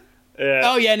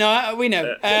 Oh yeah, no, we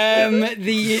know.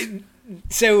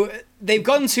 So they've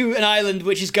gone to an island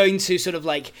which is going to sort of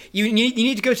like you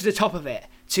need to go to the top of it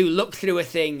to look through a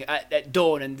thing at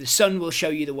dawn, and the sun will show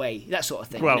you the way, that sort of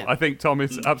thing. Well, I think Tom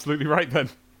is absolutely right then.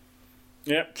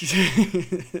 Yeah.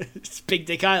 It's Big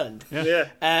Dick Island. Yeah.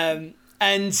 They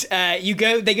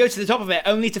go to the top of it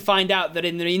only to find out that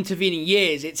in the intervening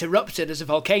years it's erupted as a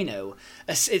volcano.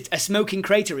 A smoking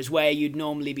crater is where you'd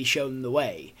normally be shown the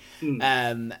way.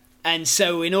 And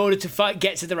so in order to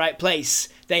get to the right place,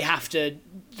 they'd have to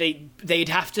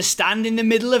stand in the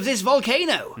middle of this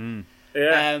volcano.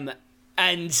 Yeah.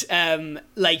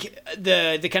 Like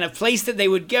the kind of place that they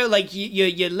would go, like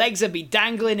your legs would be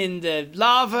dangling in the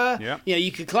lava. Yeah.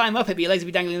 You could climb up it, but your legs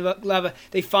would be dangling in the lava.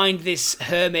 They find this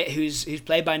hermit who's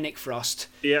played by Nick Frost.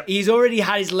 Yeah. He's already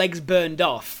had his legs burned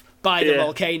off by the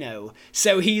volcano,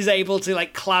 so he's able to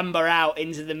like clamber out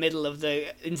into the middle of the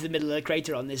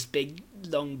crater on this big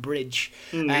long bridge.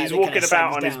 He's walking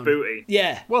about on his booty.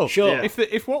 Yeah. Well, sure. Yeah.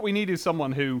 If what we need is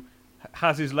someone who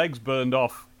has his legs burned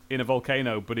off in a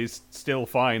volcano but is still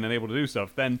fine and able to do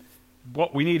stuff, then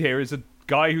what we need here is a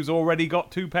guy who's already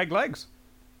got 2 peg legs,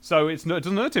 so it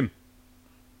doesn't hurt him.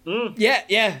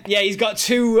 Yeah. He's got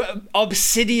 2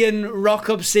 rock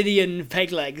obsidian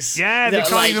peg legs. Yeah, they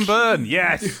can't even burn.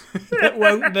 Yes, that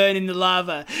won't burn in the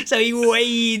lava. So he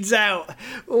wades out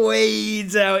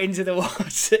into the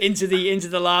water, into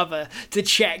the lava to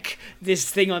check this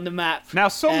thing on the map. Now,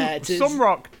 some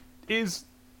rock is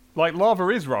like lava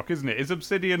is rock, isn't it? Is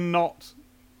obsidian not?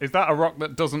 Is that a rock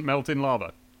that doesn't melt in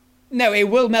lava? No, it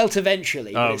will melt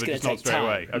eventually, but it's going to take straight time.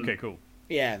 Away. Okay, cool.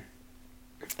 Yeah.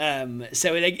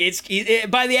 So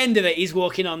by the end of it, he's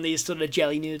walking on these sort of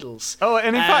jelly noodles. Oh,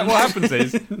 and in fact, what happens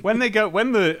is when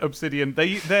the obsidian,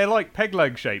 they're like peg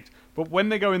leg shaped, but when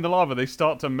they go in the lava, they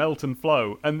start to melt and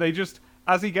flow, and they just,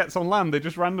 as he gets on land, they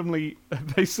just randomly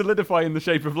they solidify in the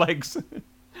shape of legs.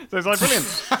 So it's like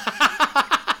brilliant.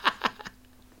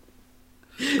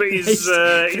 But he's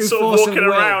sort of walking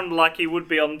around like he would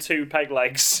be on 2 peg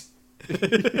legs.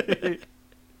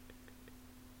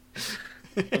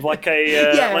 like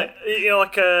a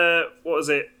like a what was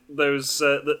it? Those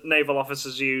that naval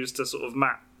officers use to sort of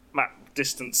map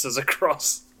distances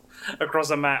across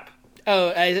a map. Oh,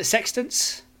 is it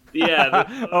sextants? Yeah.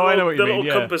 I know what you mean. The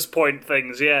little compass point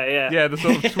things. Yeah. Yeah, the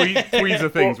sort of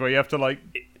tweezer things where you have to like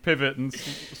pivot and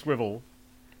swivel.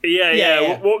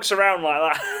 Yeah. Walks around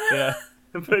like that. Yeah.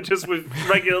 But just with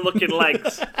regular looking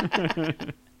legs.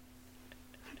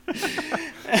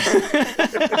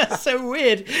 That's so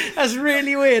weird. That's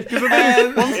really weird.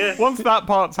 Once that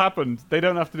part's happened, they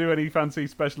don't have to do any fancy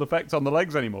special effects on the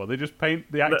legs anymore. They just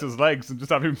paint the actor's legs and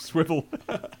just have him swivel.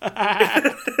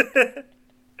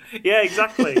 Yeah,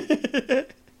 exactly.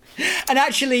 And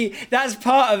actually, that's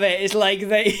part of it. Is like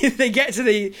they get to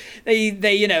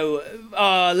they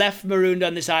are left marooned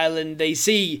on this island. They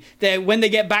see that when they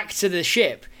get back to the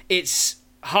ship, it's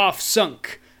half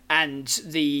sunk. And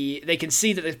they can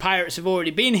see that the pirates have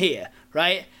already been here,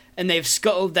 right? And they've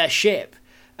scuttled their ship.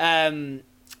 And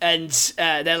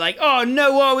they're like, oh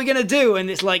no, what are we gonna do? And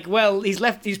it's like, well, he's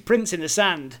left these prints in the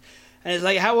sand. And it's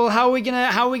like, how are we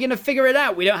gonna figure it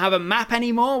out? We don't have a map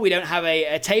anymore. We don't have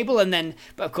a table. And then,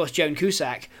 but of course, Joan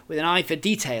Cusack, with an eye for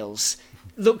details,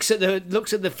 looks at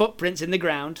the footprints in the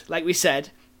ground, like we said,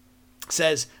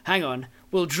 says, hang on.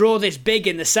 We'll draw this big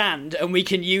in the sand, and we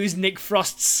can use Nick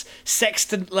Frost's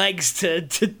sextant legs to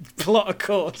plot a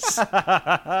course.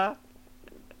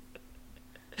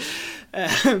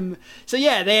 So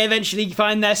yeah, they eventually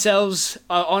find themselves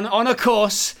on a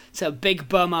course to Big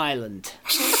Bum Island.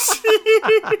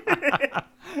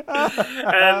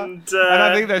 And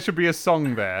I think there should be a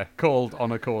song there called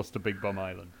 "On a Course to Big Bum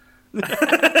Island."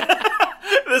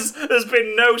 There's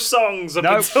been no songs up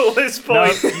until this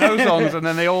point. No songs, and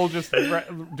then they all just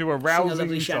do a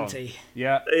rousing shanty. Song.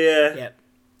 Yeah. Yep.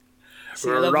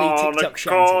 We're on a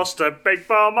course to Big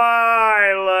Bum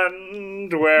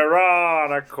Island. We're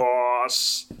on a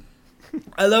course.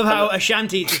 I love how a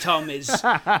shanty to Tom is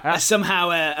somehow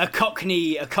a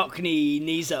cockney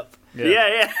knees up.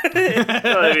 Yeah.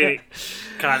 Well, I mean, it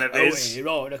kind of is. We're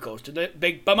on a course to the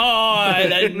Big Bum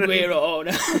Island. We're on.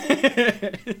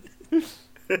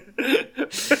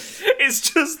 It's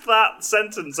just that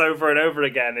sentence over and over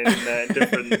again in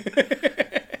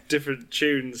different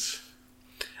tunes.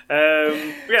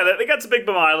 They get to Big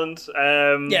Bum Island.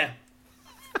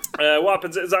 What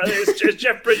happens is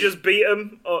Jeff Bridges beat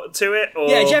him to it? Or?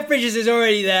 Yeah, Jeff Bridges is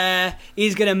already there.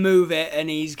 He's going to move it and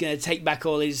he's going to take back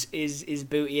all his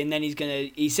booty, and then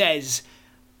he says,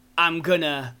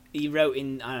 he wrote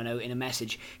in a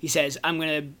message, he says, I'm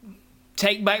going to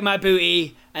take back my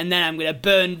booty, and then I'm going to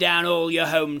burn down all your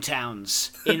hometowns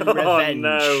in revenge.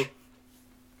 Oh, no.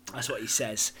 That's what he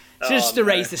says. Just to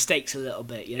raise the stakes a little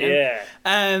bit, you know? Yeah.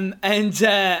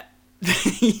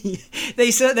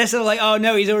 They're sort of like, oh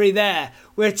no, he's already there.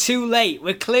 We're too late.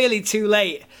 We're clearly too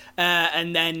late.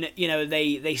 And then,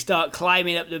 they start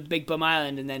climbing up the Big Bum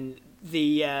Island, and then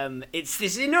it's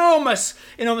this enormous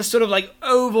sort of like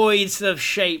ovoid sort of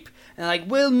shape. And like,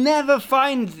 we'll never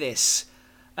find this.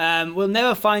 We'll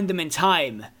never find them in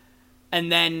time.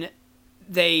 And then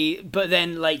they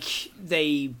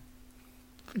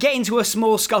get into a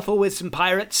small scuffle with some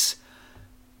pirates.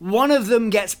 One of them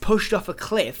gets pushed off a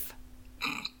cliff,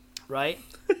 right?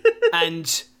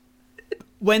 And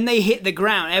when they hit the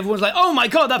ground, everyone's like, oh my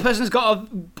god, that person's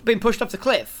been pushed off the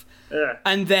cliff. Yeah.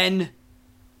 And then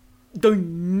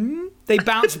they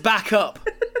bounce back up.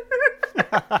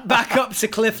 Back up to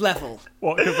cliff level.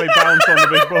 What, because they bounce on the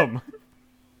Big Bum?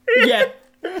 Yeah.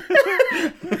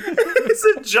 It's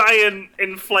a giant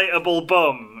inflatable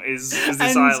bum is this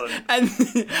island.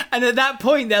 And at that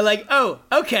point they're like, oh,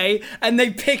 okay, and they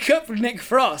pick up Nick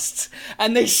Frost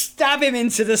and they stab him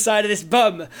into the side of this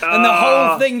bum, and the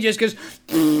whole thing just goes.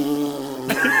 Well,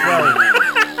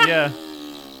 yeah,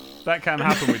 that can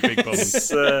happen with big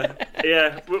bums.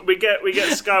 We get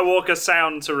Skywalker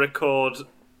Sound to record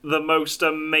the most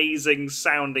amazing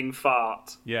sounding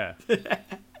fart. Yeah.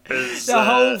 The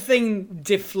whole thing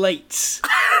deflates,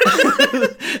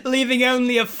 leaving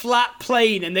only a flat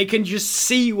plane, and they can just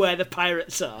see where the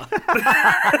pirates are.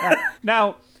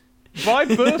 Now, by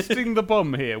bursting the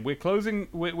bum here, we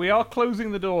are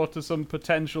closing the door to some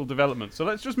potential developments. So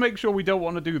let's just make sure we don't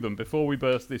want to do them before we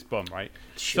burst this bum, right?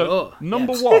 Sure.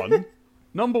 So,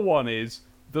 number one is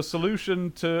the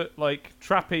solution to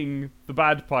trapping the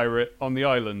bad pirate on the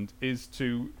island is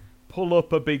to pull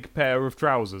up a big pair of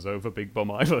trousers over Big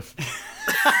Bum Island.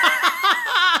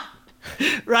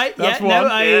 Right? That's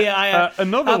one.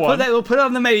 Another one. We'll put it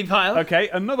on the maybe pile. Okay.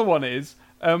 Another one is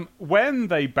when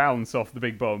they bounce off the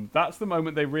big bum. That's the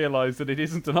moment they realise that it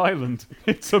isn't an island;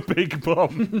 it's a big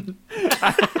bum.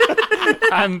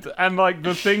 and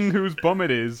the thing whose bum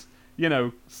it is,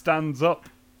 stands up.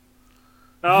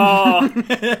 Oh,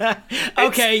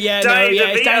 okay, it's Danny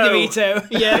DeVito.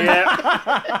 Yeah.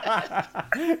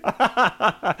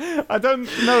 I don't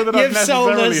know that I've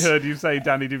necessarily heard you say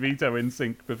Danny DeVito in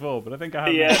sync before, but I think I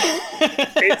have. Yeah,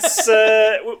 it's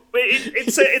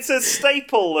a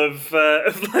staple of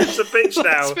Let's a Pitch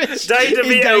now. Danny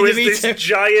DeVito is this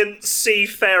giant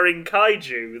seafaring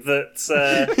kaiju that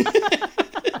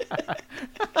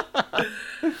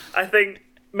I think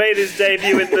made his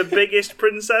debut in The Biggest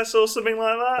Princess or something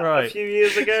like that a few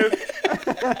years ago.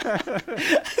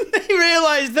 They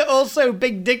realised that also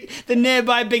the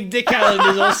nearby Big Dick Island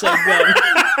is also gone.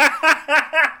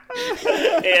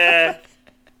 Yeah.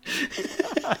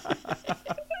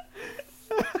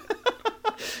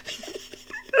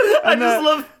 I just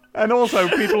love... And also,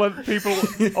 people on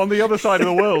the other side of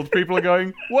the world, people are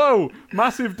going, whoa,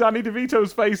 massive Danny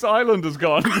DeVito's face island has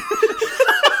gone.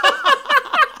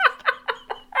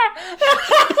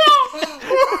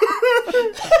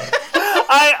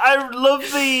 I love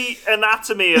the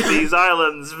anatomy of these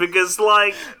islands because,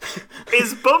 like,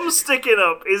 his bum's sticking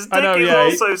up, his dick is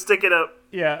also sticking up.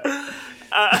 Yeah.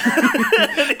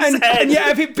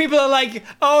 And people are like,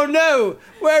 oh no,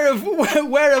 where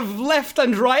have left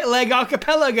and right leg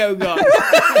archipelago gone?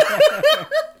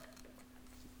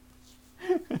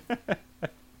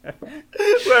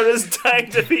 Where has Danny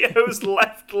DeVito's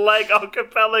left leg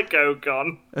archipelago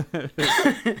gone?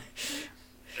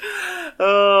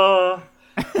 Oh.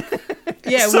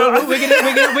 Yeah, so,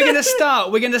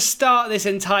 we're gonna start this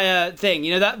entire thing.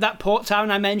 You know that port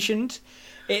town I mentioned?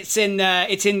 It's in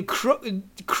Crookney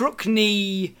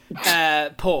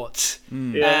Port,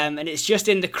 and it's just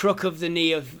in the crook of the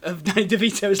knee of Danny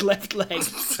DeVito's left leg.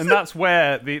 And that's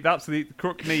where the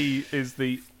Crookney is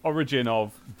the origin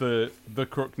of the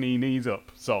Crookney Knees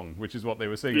Up song, which is what they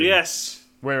were singing. Yes,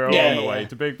 we're on the way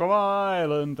to Big Bum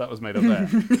Island. That was made up there.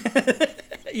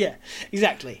 Yeah,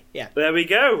 exactly. Yeah. There we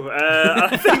go.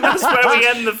 I think that's where we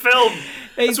end the film.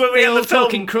 That's where we end the film.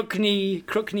 Talking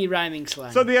Crookney rhyming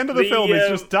slang. So the end of the film is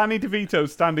just Danny DeVito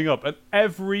standing up, and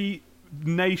every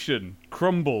nation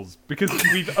crumbles because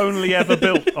we've only ever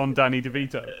built on Danny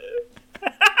DeVito.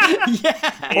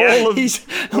 Yeah.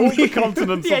 All the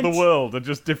continents of the world are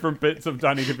just different bits of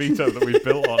Danny DeVito that we've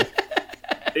built on.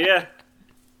 Yeah.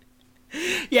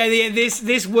 Yeah,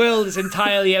 this world is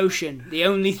entirely ocean. The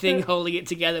only thing holding it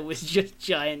together was just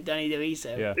giant Danny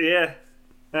DeVito. Yeah.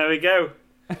 There we go.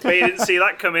 But you didn't see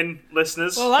that coming,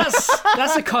 listeners. Well,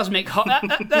 that's a cosmic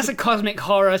that's a cosmic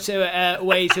horror to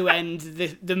way to end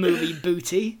the movie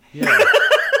Booty. Yeah.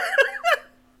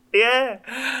 Yeah.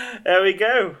 There we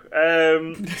go.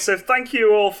 So thank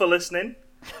you all for listening.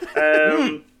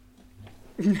 How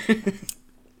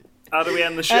do we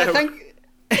end the show?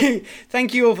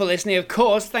 Thank you all for listening. Of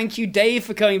course, thank you, Dave,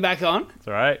 for coming back on. It's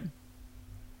all right.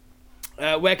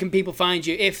 Where can people find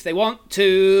you if they want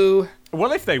to?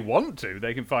 Well, if they want to,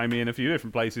 they can find me in a few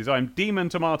different places. I'm Demon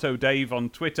Tomato Dave on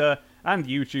Twitter and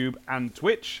YouTube and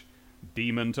Twitch.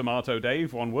 Demon Tomato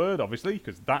Dave, one word, obviously,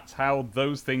 because that's how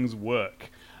those things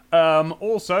work.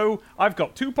 Also, I've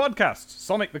got 2 podcasts.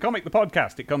 Sonic the Comic, the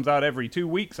podcast. It comes out every 2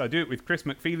 weeks. I do it with Chris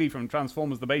McFeely from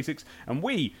Transformers The Basics, and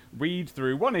we read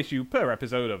through 1 issue per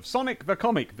episode of Sonic the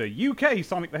Comic, the UK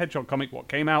Sonic the Hedgehog comic, what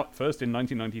came out first in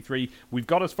 1993. We've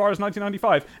got as far as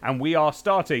 1995, and we are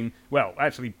starting, well,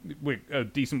 actually, we're a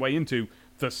decent way into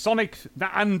the Sonic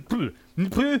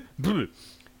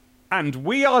and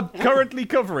we are currently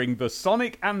covering the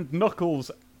Sonic and Knuckles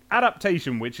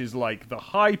adaptation, which is like the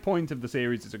high point of the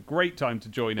series. It's a great time to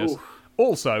join us.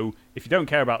 Also, if you don't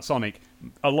care about Sonic,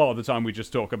 a lot of the time we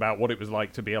just talk about what it was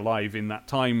like to be alive in that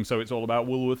time, so it's all about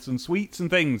Woolworths and sweets and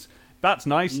things. That's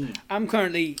nice. I'm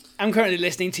currently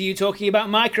listening to you talking about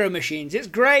Micro Machines. It's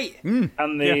great. And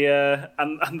the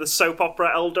and the soap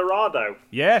opera El Dorado.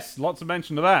 Yes, lots of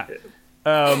mention of that.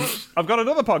 I've got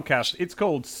another podcast. It's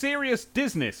called Serious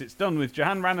Disness. It's done with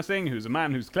Jahan Ranasingh, who's a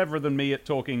man who's cleverer than me at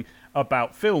talking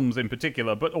about films in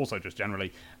particular, but also just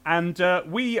generally. And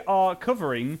we are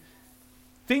covering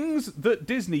things that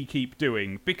Disney keep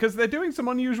doing, because they're doing some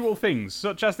unusual things,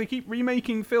 such as they keep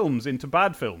remaking films into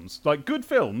bad films. Like good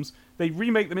films, they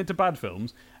remake them into bad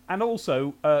films, and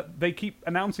also they keep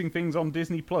announcing things on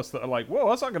Disney Plus that are like, whoa,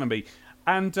 what's that going to be?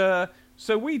 And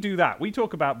so we do that. We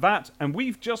talk about that, and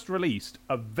we've just released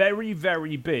a very,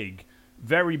 very big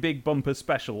bumper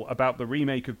special about the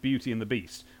remake of Beauty and the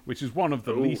Beast, which is one of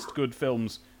the least good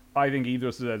films I think either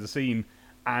of us has ever seen.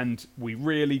 And we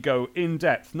really go in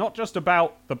depth, not just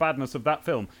about the badness of that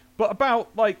film, but about,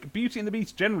 like, Beauty and the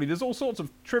Beast generally. There's all sorts of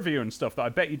trivia and stuff that I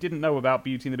bet you didn't know about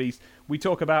Beauty and the Beast. We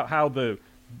talk about how the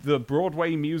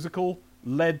Broadway musical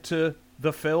led to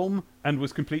the film and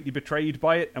was completely betrayed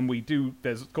by it, and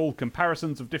there's called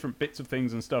comparisons of different bits of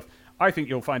things and stuff, I think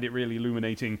you'll find it really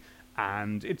illuminating,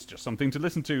 and it's just something to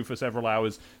listen to for several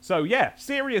hours. So yeah,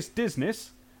 Serious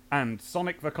Disness and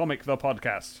Sonic the Comic the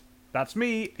podcast. That's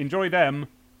me. Enjoy them.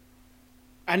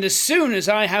 And as soon as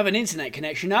I have an internet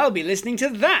connection, I'll be listening to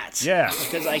that. Yeah.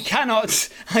 Because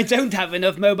I don't have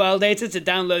enough mobile data to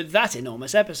download that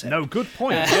enormous episode. No, good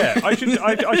point. Yeah, I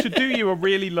should do you a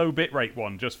really low bitrate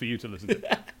one just for you to listen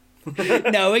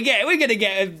to. No, we're going to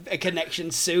get a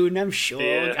connection soon, I'm sure.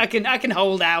 Yeah. I can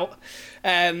hold out.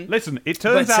 Listen, it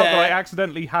turns out that I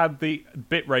accidentally had the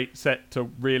bitrate set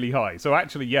to really high. So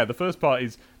actually, yeah, the first part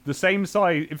is the same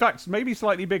size. In fact, maybe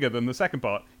slightly bigger than the second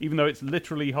part, even though it's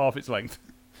literally half its length.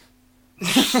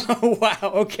 Wow,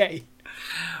 okay.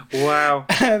 Wow.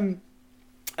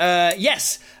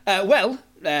 Yes.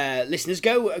 Listeners,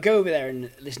 go over there and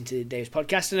listen to Dave's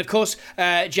podcast. And of course,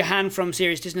 Jahan from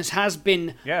Serious Disness has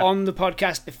been on the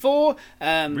podcast before.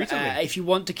 If you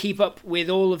want to keep up with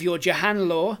all of your Jahan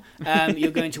lore, you're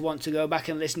going to want to go back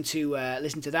and listen to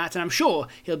that. And I'm sure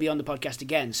he'll be on the podcast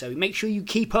again. So make sure you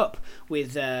keep up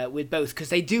with both, because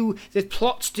the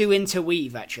plots do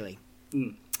interweave actually.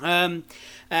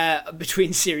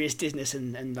 Between Serious Disness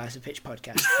and Lives of Pitch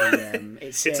podcast.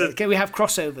 We have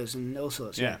crossovers and all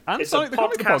sorts. Yeah, and Sonic the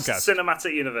Comic the podcast.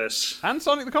 Cinematic universe. And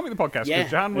Sonic the Comic the podcast,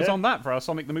 because Jahan was on that for our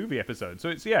Sonic the Movie episode. So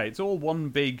it's all one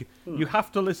big... You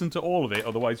have to listen to all of it,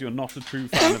 otherwise you're not a true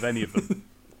fan of any of them.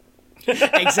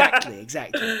 Exactly.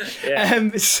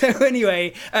 Yeah. So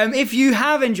anyway, if you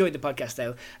have enjoyed the podcast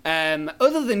though,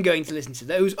 other than going to listen to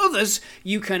those others,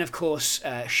 you can of course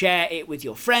share it with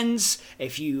your friends.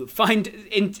 If you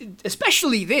find,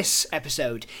 especially this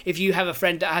episode, if you have a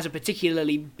friend that has a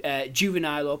particularly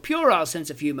juvenile or puerile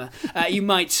sense of humour, you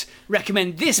might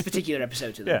recommend this particular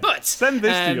episode to them. But send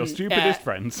this to your stupidest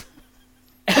friends.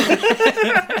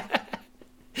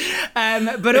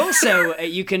 But also,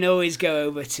 you can always go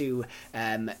over to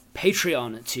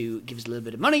Patreon to give us a little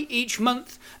bit of money each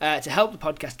month to help the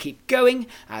podcast keep going,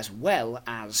 as well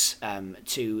as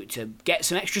to get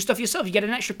some extra stuff yourself. You get an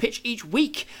extra pitch each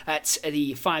week at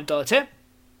the $5 tier.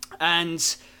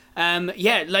 And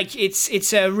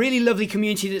it's a really lovely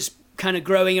community that's kind of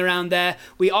growing around there.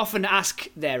 We often ask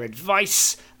their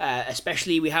advice,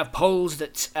 especially we have polls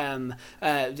that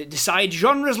decide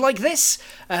genres like this.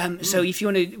 So if you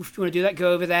want to do that,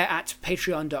 go over there at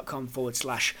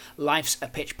patreon.com/Life's a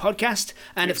Pitch podcast.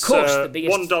 And of course, the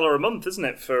biggest $1 a month, isn't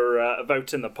it, for a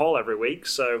vote in the poll every week?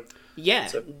 So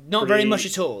not very much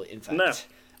at all, in fact. No.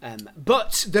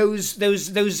 But those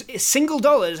single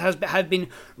dollars have been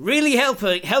really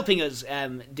helping us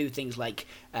do things like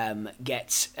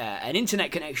get an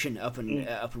internet connection up and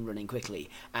running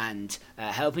quickly, and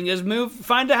helping us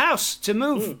find a house to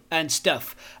move and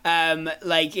stuff.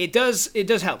 It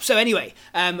does help. So anyway,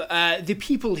 the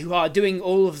people who are doing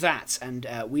all of that, and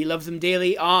we love them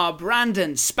dearly, are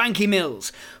Brandon Spanky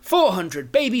Mills,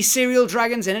 400 baby cereal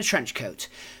dragons in a trench coat.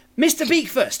 Mr.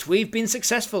 Beakfirst, we've been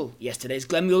successful. Yesterday's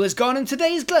Glemuel is gone and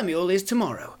today's Glemuel is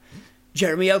tomorrow.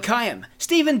 Jeremy L. Kayam,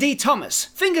 Stephen D. Thomas,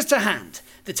 fingers to hand.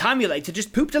 The Timulator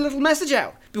just pooped a little message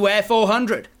out. Beware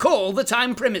 400. Call the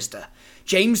Time Primister.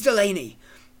 James Delaney.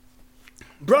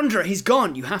 Brondra, he's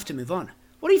gone. You have to move on.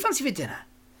 What do you fancy for dinner?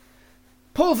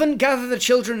 Paulvan, gather the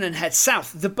children and head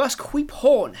south. The Busk Wheep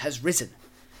Horn has risen.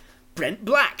 Brent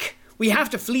Black. We have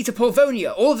to flee to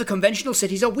Porvonia. All the conventional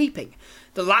cities are weeping.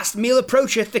 The last meal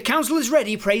approacheth. The council is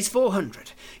ready. Praise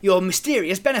 400. Your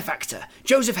mysterious benefactor,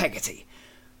 Joseph Hegarty.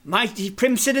 Mighty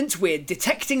Primcident, we're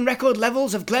detecting record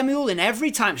levels of Glemuel in every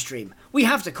time stream. We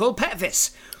have to call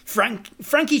Petvis.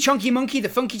 Frankie Chunky Monkey, the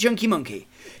Funky Chunky Monkey.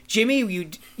 Jimmy, you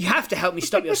have to help me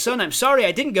stop your son. I'm sorry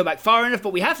I didn't go back far enough,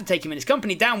 but we have to take him and his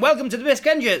company down. Welcome to the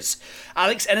Biskengers.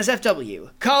 Alex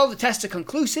NSFW. Carl, the tests are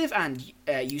conclusive, and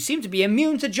you seem to be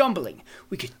immune to jombling.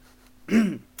 We could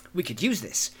use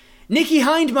this. Nikki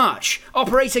Hindmarch.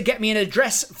 Operator, get me an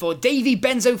address for Davy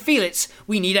Benzo Felix.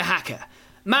 We need a hacker.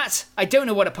 Matt, I don't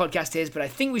know what a podcast is, but I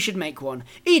think we should make one.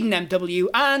 Eden MW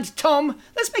and Tom,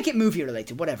 let's make it movie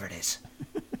related, whatever it is.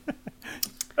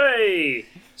 Hey!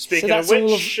 Speaking of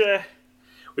which,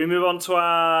 we move on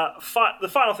to the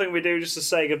final thing we do just to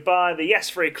say goodbye, the Yes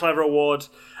Very Clever Award,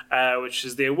 which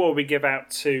is the award we give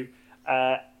out to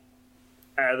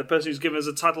the person who's given us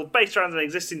a title based around an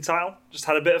existing title. Just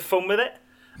had a bit of fun with it.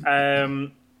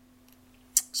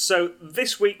 So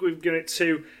this week we've given it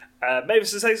to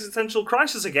Mavis' Existential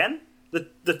Crisis again. The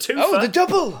twofer. Oh, the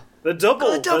double!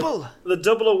 The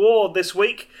double award this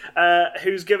week.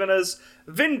 Who's given us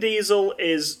Vin Diesel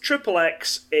is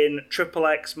XXX in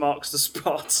XXX Marks the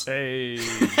Spot. Hey.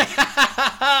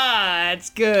 That's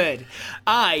good.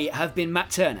 I have been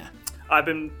Matt Turner. I've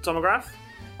been Tom McGrath.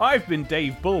 I've been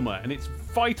Dave Bulmer, and it's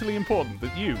vitally important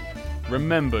that you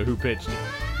remember who pitched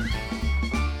it.